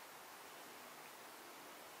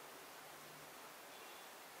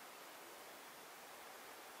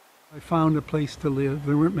 I found a place to live.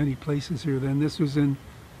 There weren't many places here then. This was in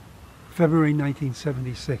February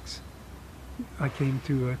 1976. I came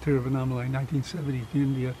to Tiruvannamalai, 1970, to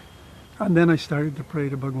India. And then I started to pray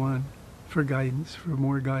to Bhagavan for guidance, for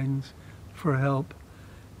more guidance, for help.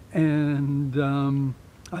 And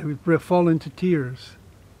I would fall into tears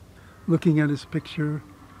looking at his picture,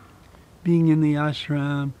 being in the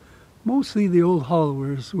ashram, mostly the old hall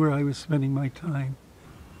where I was spending my time.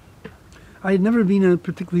 I had never been a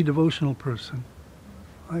particularly devotional person.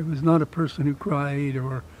 I was not a person who cried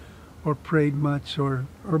or prayed much or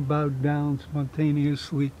bowed down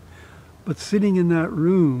spontaneously. But sitting in that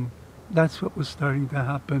room, that's what was starting to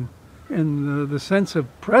happen. And the sense of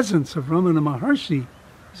presence of Ramana Maharshi,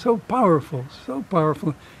 so powerful, so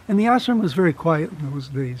powerful. And the ashram was very quiet in those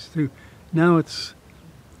days too. Now it's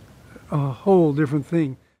a whole different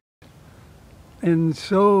thing. And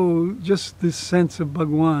so just this sense of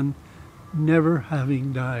Bhagavan never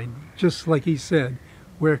having died, just like he said,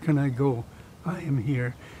 where can I go? I am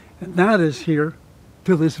here. And that is here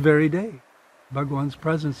till this very day. Bhagavan's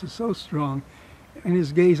presence is so strong. And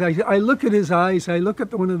his gaze, I look at his eyes, I look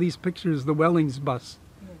at one of these pictures, the Wellings bust,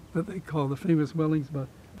 that they call the famous Wellings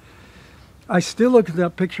bust. I still look at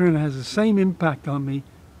that picture and it has the same impact on me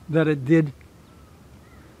that it did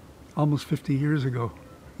almost 50 years ago.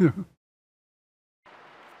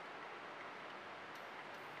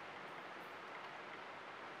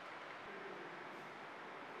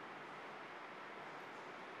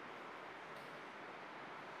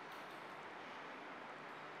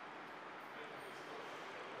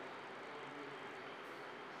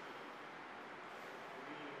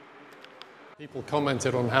 People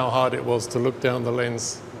commented on how hard it was to look down the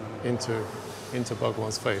lens into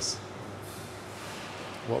Bhagavan's face,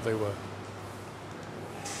 what they were.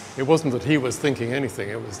 It wasn't that he was thinking anything,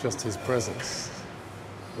 it was just his presence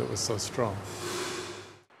that was so strong.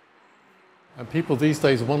 And people these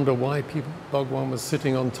days wonder why Bhagavan was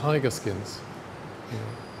sitting on tiger skins,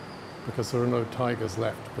 because there are no tigers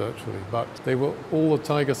left virtually. But they were all the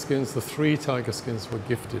tiger skins, the 3 tiger skins were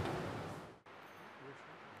gifted.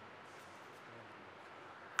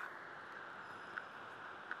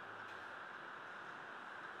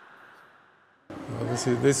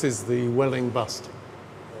 This is the Welling bust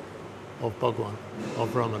of Bhagavan, of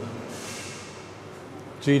Ramana.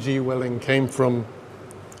 G.G. Welling came from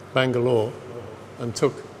Bangalore and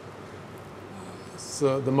took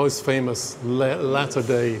the most famous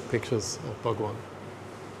latter-day pictures of Bhagavan.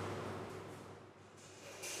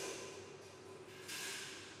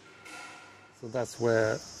 So that's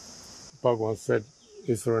where Bhagavan said,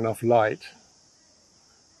 is there enough light?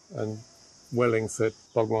 And Welling said,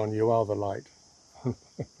 Bhagavan, you are the light.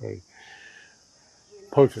 Very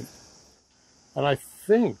potent. And I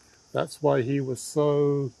think that's why he was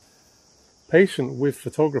so patient with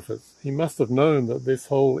photographers. He must have known that this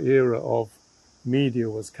whole era of media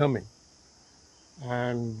was coming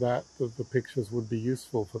and that the pictures would be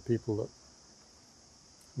useful for people that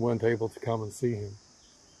weren't able to come and see him.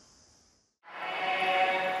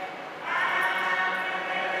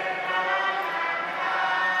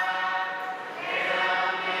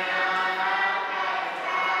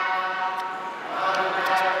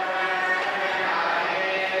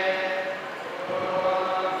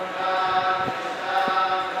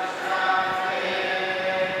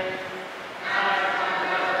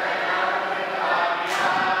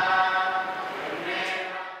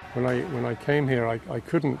 When I came here, I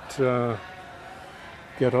couldn't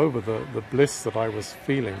get over the bliss that I was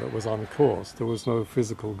feeling that was uncaused. There was no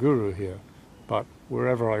physical guru here, but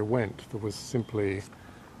wherever I went, there was simply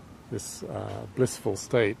this blissful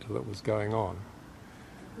state that was going on.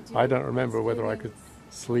 I don't remember whether I could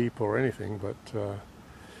sleep or anything, but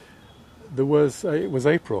it was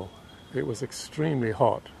April. It was extremely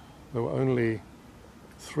hot. There were only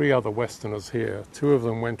 3 other Westerners here. 2 of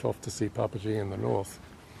them went off to see Papaji in the north.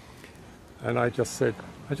 And I just said,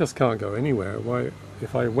 I just can't go anywhere. Why,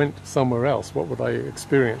 if I went somewhere else, what would I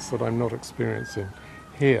experience that I'm not experiencing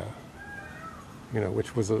here? You know,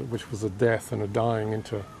 which was a death and a dying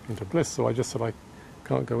into bliss. So I just said, I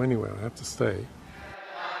can't go anywhere. I have to stay.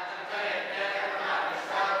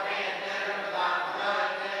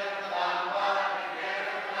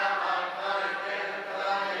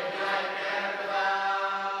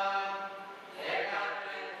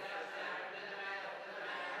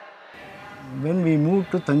 When we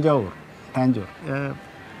moved to Tanjore,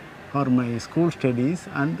 for my school studies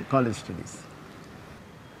and college studies,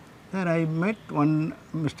 there I met one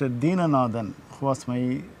Mr. Deenanathan, who was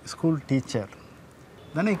my school teacher.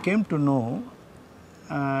 Then I came to know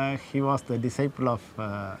he was the disciple of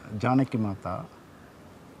Janaki Mata,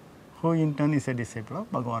 who in turn is a disciple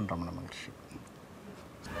of Bhagavan Ramana Maharshi.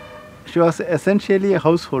 She was essentially a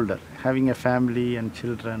householder, having a family and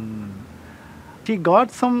children. She got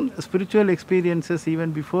some spiritual experiences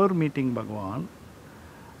even before meeting Bhagavan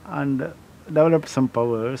and developed some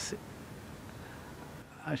powers.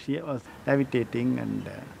 She was levitating and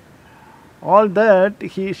all that,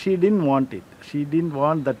 she didn't want it. She didn't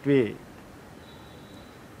want that way.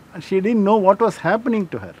 And she didn't know what was happening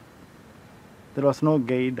to her. There was no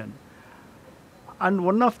guide. And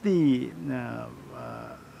one of the,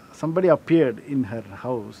 somebody appeared in her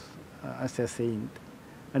house as a saint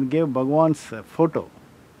and gave Bhagavan's photo,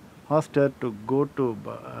 asked her to go to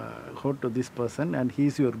this person and he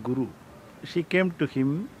is your guru. She came to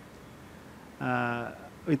him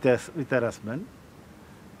with her husband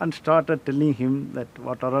and started telling him that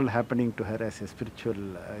what are all happening to her as a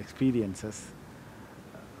spiritual experiences.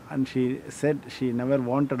 And she said she never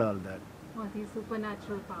wanted all that. Oh, these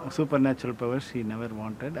supernatural powers. Supernatural powers she never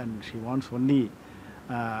wanted, and she wants only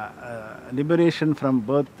liberation from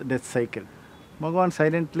birth-death cycle. Bhagavan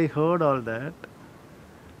silently heard all that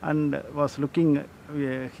and was looking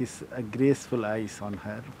his graceful eyes on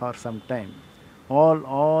her for some time.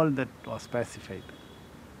 All that was pacified.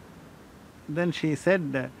 Then she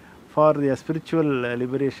said, for the spiritual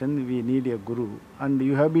liberation we need a guru, and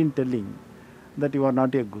you have been telling that you are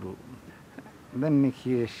not a guru. Then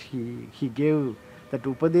he gave that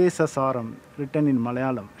Upadesa Saram written in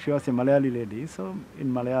Malayalam. She was a Malayali lady, so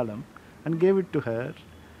in Malayalam, and gave it to her.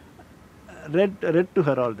 Read to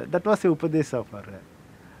her all that. That was a Upadesa for her.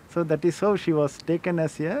 So that is how she was taken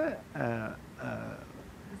as a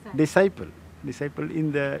disciple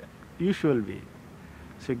in the usual way.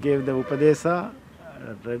 She gave the Upadesa,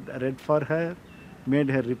 read for her, made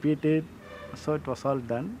her repeat it. So it was all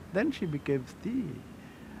done. Then she became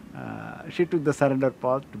she took the surrender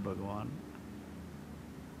path to Bhagavan.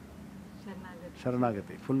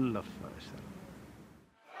 Sharanagati, full of Sharanagati.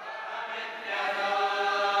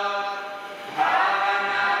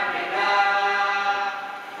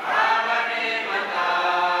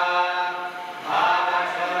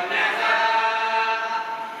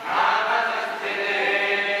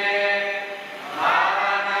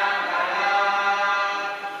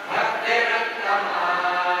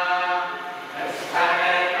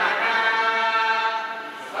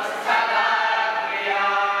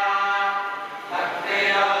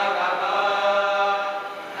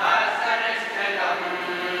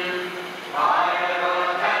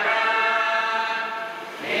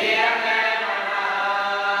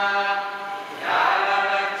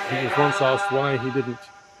 He was once asked why he didn't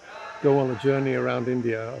go on a journey around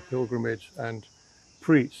India, a pilgrimage, and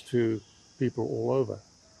preach to people all over.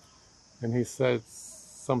 And he said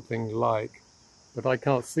something like, but I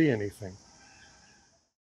can't see anything.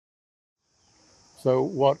 So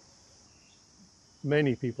what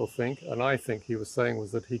many people think, and I think he was saying,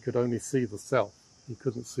 was that he could only see the self. He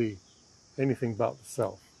couldn't see anything but the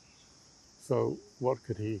self. So what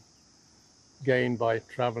could he gained by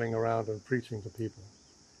traveling around and preaching to people.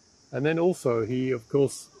 And then also he, of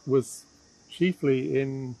course, was chiefly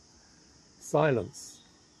in silence.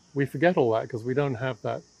 We forget all that because we don't have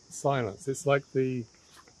that silence. It's like the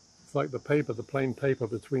paper, the plain paper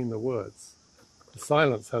between the words. The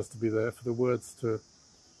silence has to be there for the words to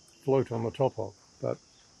float on the top of. But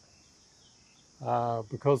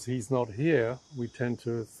because he's not here, we tend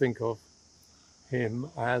to think of him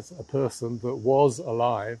as a person that was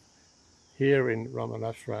alive here in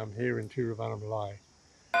Ramanasramam, here in Tiruvannamalai.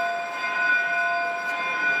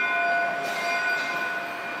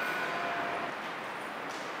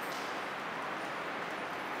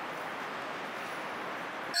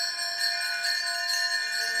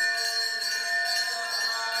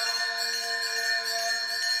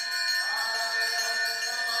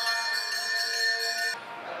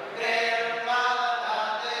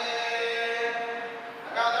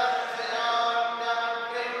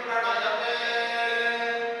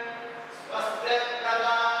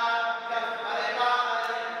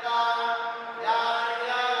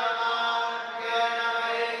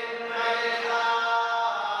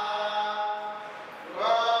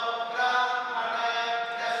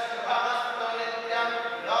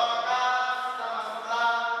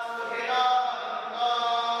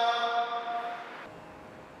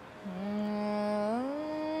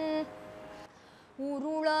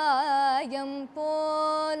 உருளாயம்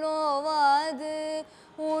போலோவாது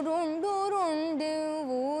உருண்டுருண்டு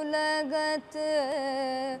உலகத்து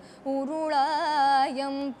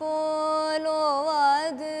உருளாயம்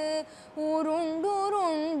போலோவாது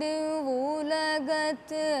உருண்டுருண்டு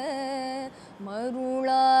உலகத்து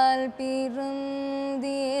மருளால் பிறந்திரகும்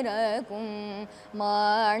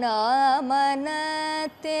மாணாமனத்தேனை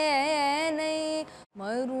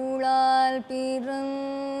மருளால்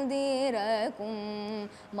பிறந்திரகும்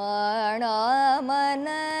மாணாமனத்தேனை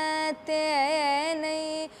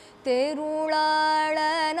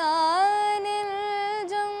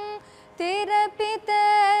தெருளாளனானெல்ஜம் திறப்பித்த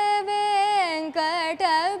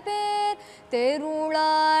வேங்கடபேர் தெருளாளனானெல்ஜம்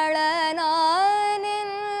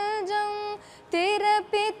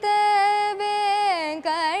திறப்பித்த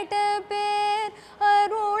வேங்கடபேர்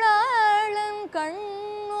அருளாளன்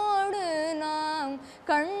கண்ணோடு நாம்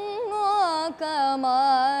கண்ணோக்கமாடாமோ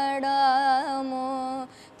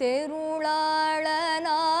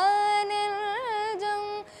தெருளாளனானெல்ஜம்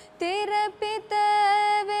திறப்பித்த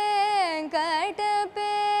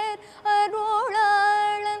வேங்கடபேர்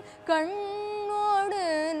அருளாளன் கண்ணோடு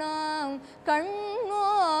நாம் கண்ணோக்கமாடாமோ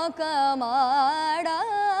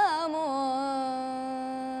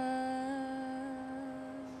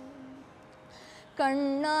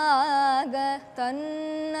கண்ணாக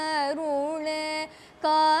தன்னருளே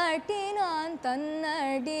காட்டினான் தன்னடியேற்கு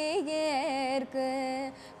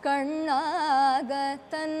கண்ணாக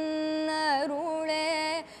தன்னருளே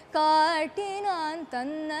காட்டினான்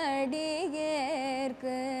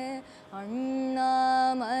தன்னடியேற்கு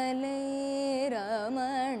அண்ணாமலை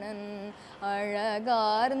ரமணன்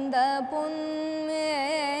அழகார்ந்த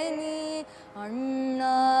பொன்மேனி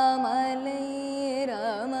அண்ணாமலை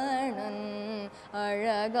ரமணன்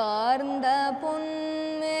அழகார்ந்த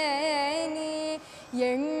பொன்மேனி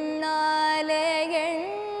எண்ணாலே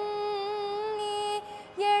எண்ணி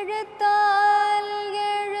எழுத்தால்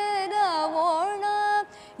எழுதவோணா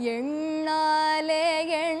எண்ணாலே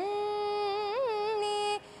எண்ணி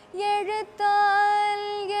எழுத்தால்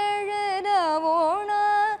எழுதவோணா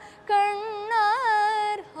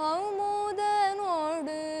கண்ணார்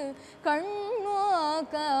அமுதனோடு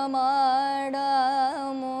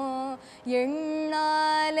கண்ணோக்கமாடாமோ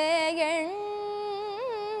எண்ணாலே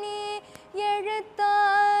எண்ணி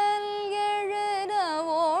எழுத்தால்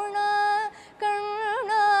எழுதவோணா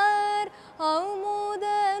கண்ணார்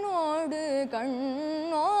அமுதனோடு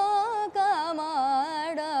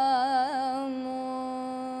கண்ணோக்கமாடாமோ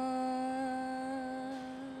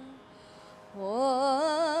ஓ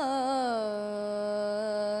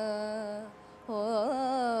ஓ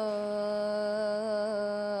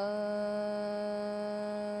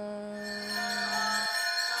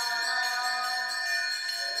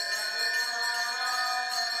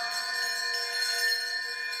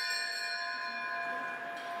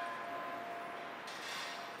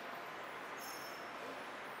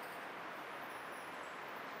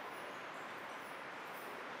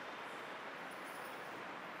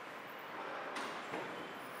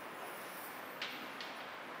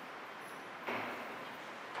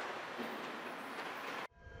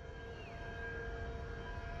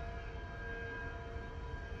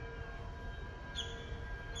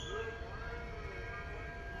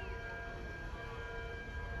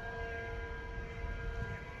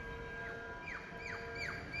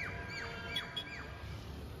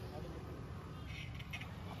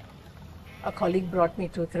a colleague brought me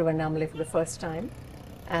to Tiruvannamalai for the first time,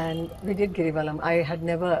 and we did Girivalam. I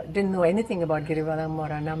didn't know anything about Girivalam or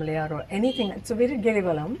Annamalayar or anything. So we did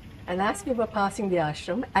Girivalam, and as we were passing the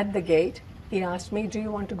ashram, at the gate, he asked me, do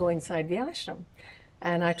you want to go inside the ashram?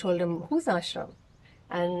 And I told him, whose ashram?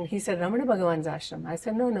 And he said, Ramana Bhagavan's ashram. I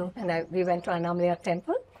said, no. And we went to Annamalayar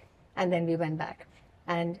temple, and then we went back.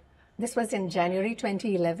 And this was in January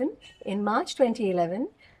 2011. In March 2011,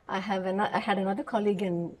 I had another colleague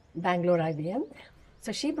in Bangalore, IBM.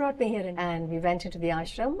 So she brought me here, and we went into the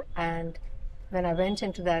ashram. And when I went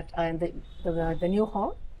into that, the new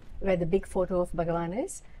hall, where the big photo of Bhagavan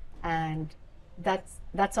is, and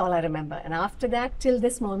that's all I remember. And after that, till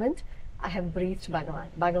this moment, I have breathed Bhagavan.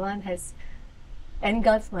 Bhagavan has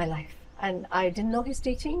engulfed my life. And I didn't know his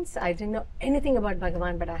teachings. I didn't know anything about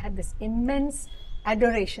Bhagavan, but I had this immense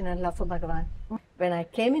adoration and love for Bhagavan. When I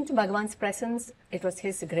came into Bhagavan's presence, it was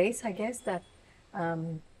his grace, I guess, that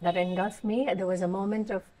engulfed me. There was a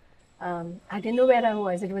moment of, I didn't know where I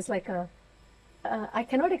was. It was like I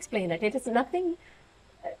cannot explain it. It is nothing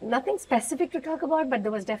specific to talk about, but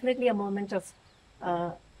there was definitely a moment of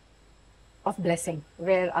blessing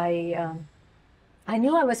where I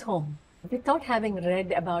knew I was home without having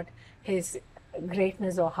read about his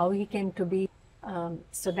greatness or how he came to be.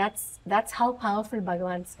 So that's how powerful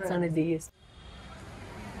Bhagavan's Sanidhi is.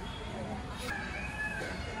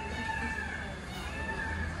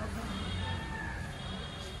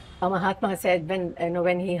 A Mahatma said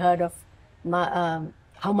when he heard of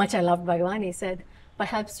how much I loved Bhagavan, he said,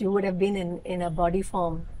 perhaps you would have been in a body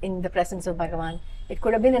form in the presence of Bhagavan. It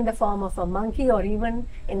could have been in the form of a monkey or even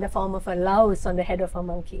in the form of a louse on the head of a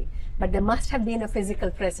monkey. But there must have been a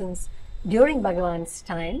physical presence during Bhagavan's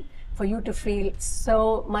time for you to feel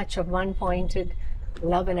so much of one-pointed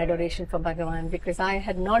love and adoration for Bhagavan, because I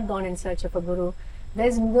had not gone in search of a guru.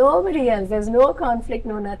 There's nobody else, there's no conflict,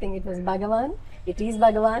 no nothing. It was Bhagavan, it is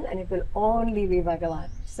Bhagavan, and it will only be Bhagavan.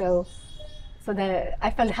 So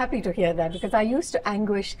I felt happy to hear that, because I used to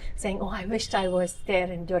anguish saying, oh, I wished I was there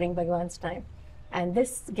during Bhagavan's time. And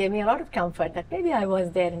this gave me a lot of comfort that maybe I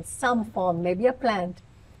was there in some form, maybe a plant,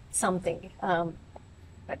 something.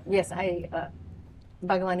 But yes,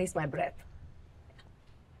 Bhagavan is my breath.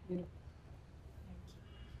 And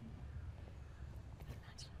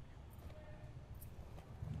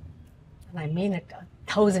I mean it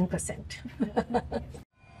 1000%.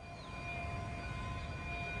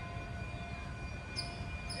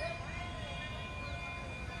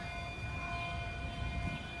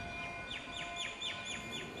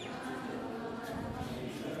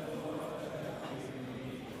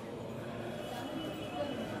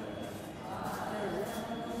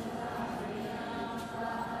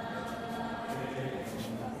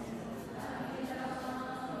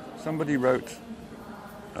 Somebody wrote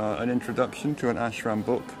an introduction to an ashram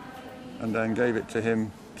book and then gave it to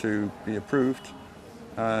him to be approved.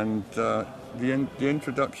 And the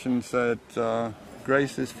introduction said,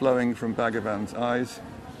 grace is flowing from Bhagavan's eyes.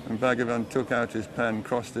 And Bhagavan took out his pen,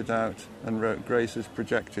 crossed it out, and wrote, grace is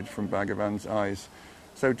projected from Bhagavan's eyes.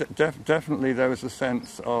 So definitely there was a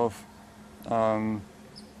sense of,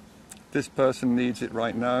 this person needs it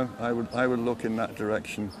right now. I would look in that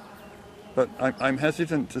direction. But I'm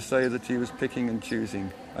hesitant to say that he was picking and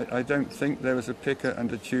choosing. I don't think there was a picker and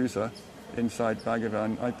a chooser inside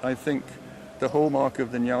Bhagavan. I think the hallmark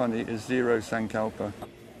of the jnani is zero sankalpa.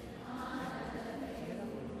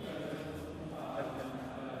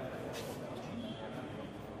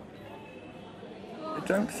 I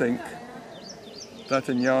don't think that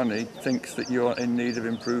a jnani thinks that you are in need of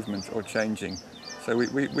improvement or changing. So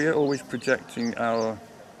we are always projecting our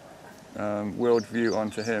worldview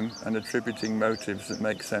onto him and attributing motives that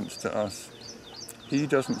make sense to us. He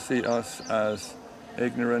doesn't see us as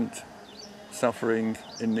ignorant, suffering,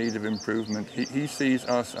 in need of improvement. He sees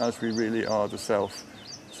us as we really are, the self.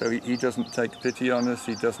 So he doesn't take pity on us,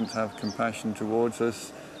 he doesn't have compassion towards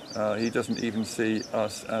us, he doesn't even see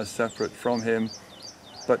us as separate from him.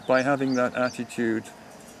 But by having that attitude,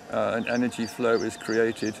 an energy flow is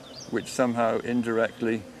created which somehow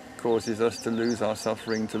indirectly causes us to lose our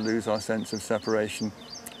suffering, to lose our sense of separation.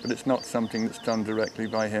 But it's not something that's done directly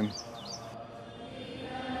by him.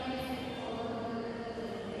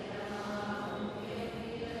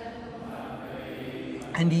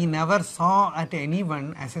 And he never saw at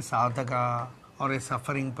anyone as a sadhaka or a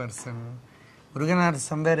suffering person. Muruganar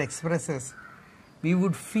somewhere expresses, we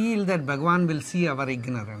would feel that Bhagavan will see our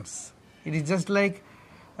ignorance. It is just like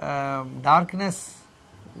darkness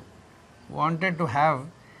wanted to have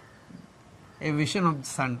a vision of the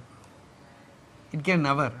sun. It can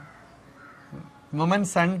never. The moment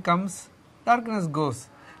sun comes, darkness goes.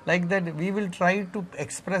 Like that, we will try to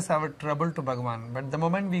express our trouble to Bhagavan, but the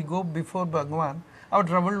moment we go before Bhagavan, our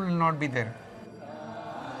trouble will not be there.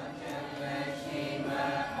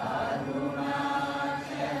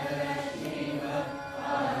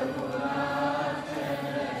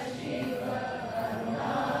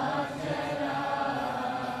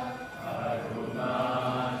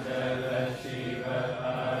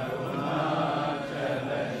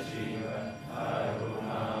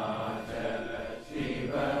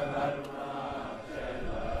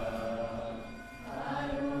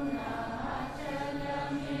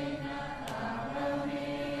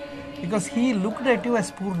 Because he looked at you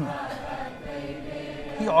as Purna.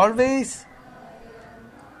 He always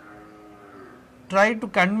tried to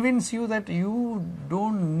convince you that you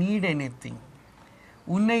don't need anything.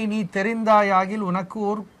 Unnai nee therindayagil unakku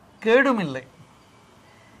or kedumillai.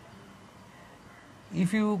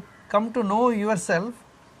 If you come to know yourself,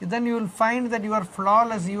 then you will find that you are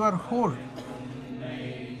flawless, you are whole.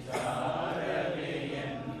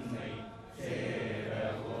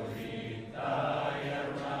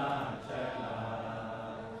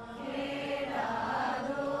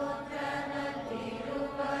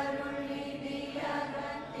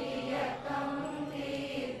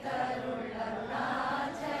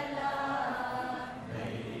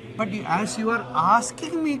 But as you are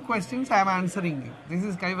asking me questions, I am answering you. This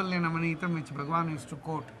is Kaivalya Namanitam, which Bhagavan used to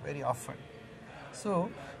quote very often.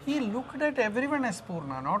 So, he looked at everyone as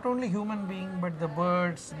Purna, not only human being, but the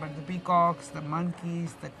birds, but the peacocks, the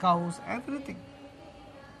monkeys, the cows, everything.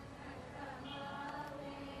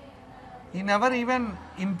 He never even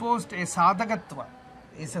imposed a sadhagatva.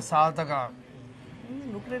 Is a sadhaka.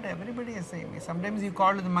 He looked at everybody as same. Sometimes you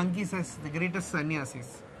call the monkeys as the greatest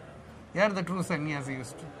sannyasis. They are the true sannyasi,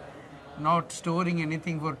 not storing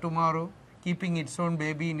anything for tomorrow, keeping its own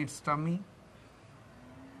baby in its tummy.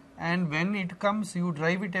 And when it comes, you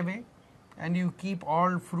drive it away and you keep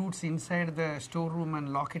all fruits inside the storeroom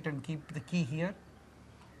and lock it and keep the key here.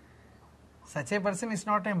 Such a person is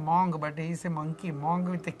not a monk, but he is a monkey, monk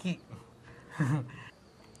with a key.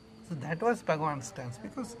 So that was Bhagavan's stance,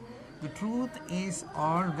 because the truth is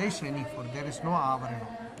always Shenifur. There is no avarana.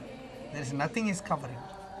 There is nothing is covering.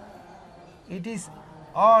 It is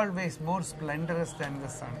always more splendorous than the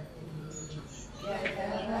sun.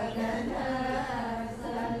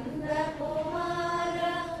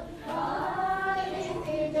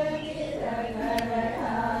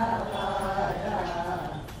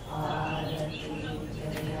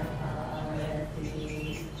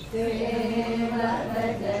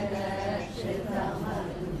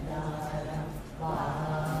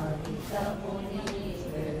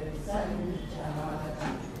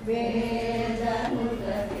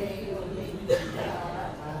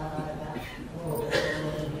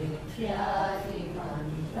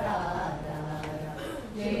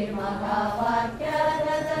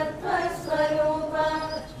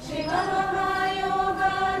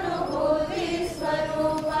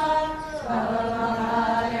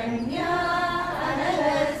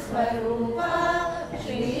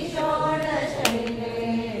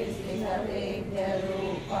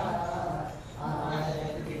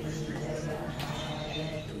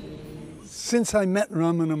 Since I met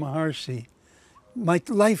Ramana Maharshi, my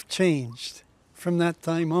life changed from that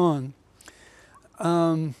time on.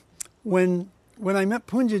 When I met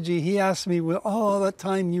Punjaji, he asked me, well, all that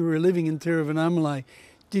time you were living in Tiruvannamalai,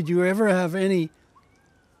 did you ever have any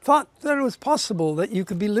thought that it was possible that you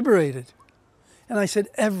could be liberated? And I said,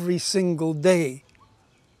 every single day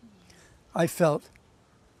I felt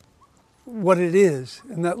what it is,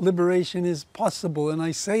 and that liberation is possible. And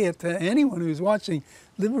I say it to anyone who's watching,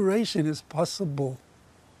 liberation is possible.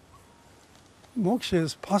 Moksha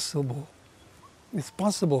is possible. It's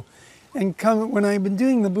possible. And when I've been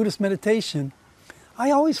doing the Buddhist meditation,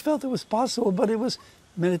 I always felt it was possible, but it was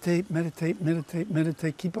meditate, meditate, meditate,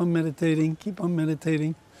 meditate, keep on meditating,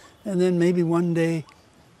 and then maybe one day.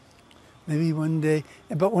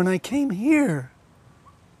 But when I came here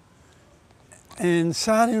and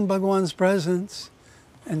sat in Bhagavan's presence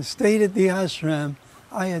and stayed at the ashram,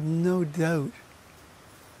 I had no doubt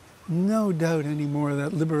anymore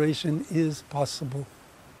that liberation is possible.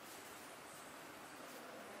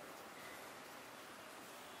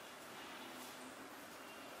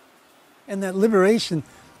 And that liberation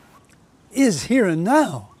is here and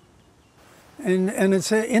now. And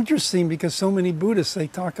it's interesting because so many Buddhists, they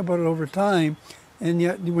talk about it over time, and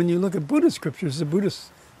yet when you look at Buddhist scriptures, the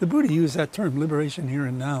Buddha used that term, liberation here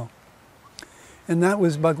and now. And that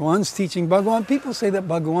was Bhagavan's teaching. People say that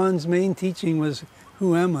Bhagavan's main teaching was,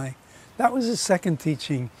 who am I? That was his second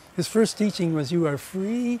teaching. His first teaching was, you are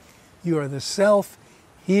free, you are the self,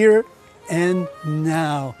 here and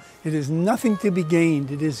now. It is nothing to be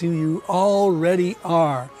gained. It is who you already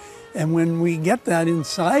are. And when we get that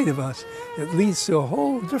inside of us, it leads to a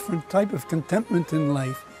whole different type of contentment in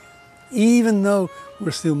life. Even though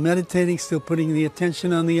we're still meditating, still putting the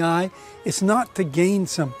attention on the I, it's not to gain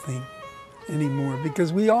something anymore,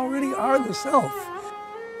 because we already are the self.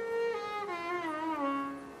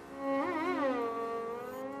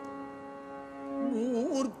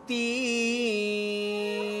 மூர்த்தி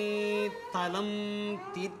தலம்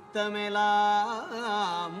தீர்த்தமெலாம்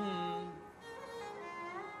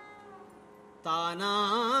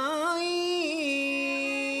தானாய்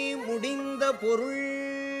முடிந்த பொருள்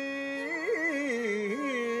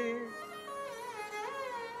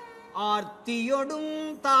ஆர்த்தியொடும்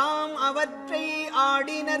தாம் அவற்றை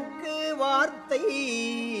ஆடினர்க்கு வார்த்தை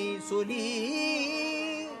சொல்லி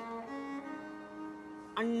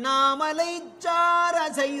அண்ணாமலை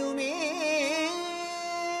சாரசையுமே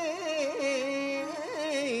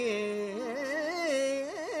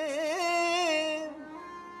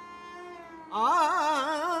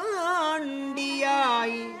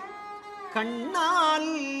ஆண்டியாய் கண்ணால்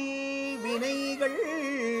வினைகள்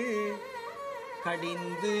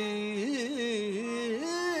கடிந்து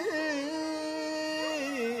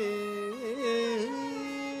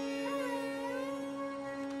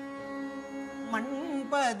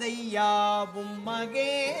மண்பதையாவும்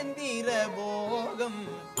மகேந்திர போகம்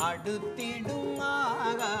அடுத்திடும்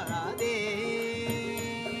ஆகாதே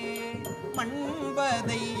மண்பதையாவும்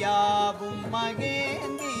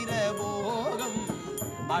மகேந்திர போகம்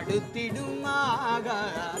அடுத்திடும்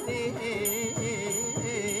ஆகாதே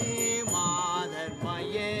மாதர்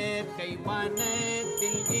மயற்கை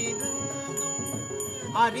மனத்தில் இருந்தும்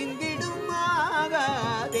அறிந்திடும்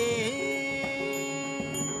ஆகாதே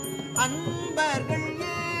அன்பர்கள்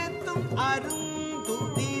ஏத்தும்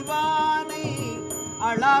அருந்துதிவானை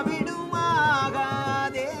அளவிடுமாகாதே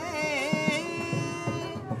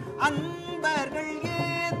அன்பர்கள்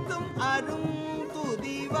ஏத்தும்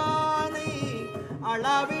அருந்துதிவானை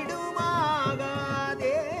அளவிடுமாகாதே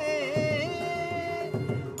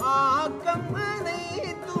ஆக்கம்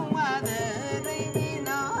அனைத்தும் அதனை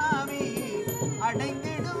வினாவி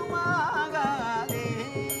அடைந்திடுமாகாதே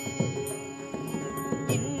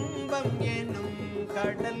இன்பம் எனும்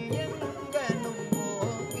கடல் எங்கனும்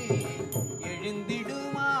போகி எழுந்திடுமாகாதே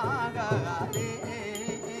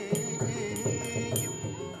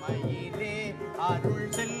இம்மையிலே அருள்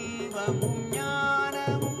செல்வமும்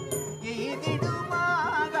ஞானமும்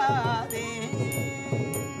எய்திடுமாகாதே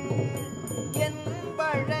என்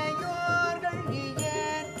பழையோர்கள்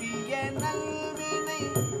இயற்றிய நல்வினை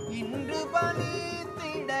இன்று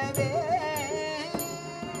பலித்திடவே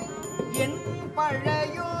என்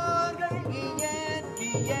பழையோர்கள்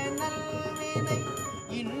இயற்றிய நல்வினை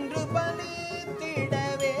இன்று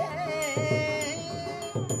பலித்திடவே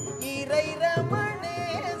இறை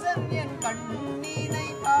ரமணேசன் என் கண்ணினை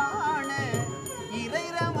காண இறை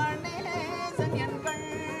ரமணேசன் என்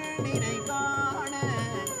கண்ணினை காண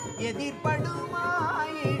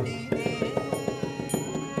எதிர்படுமாயிடினே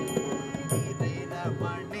இறை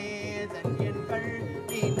ரமணேசன் என்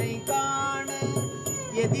கண்ணினை காண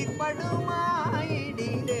எதிர்படும்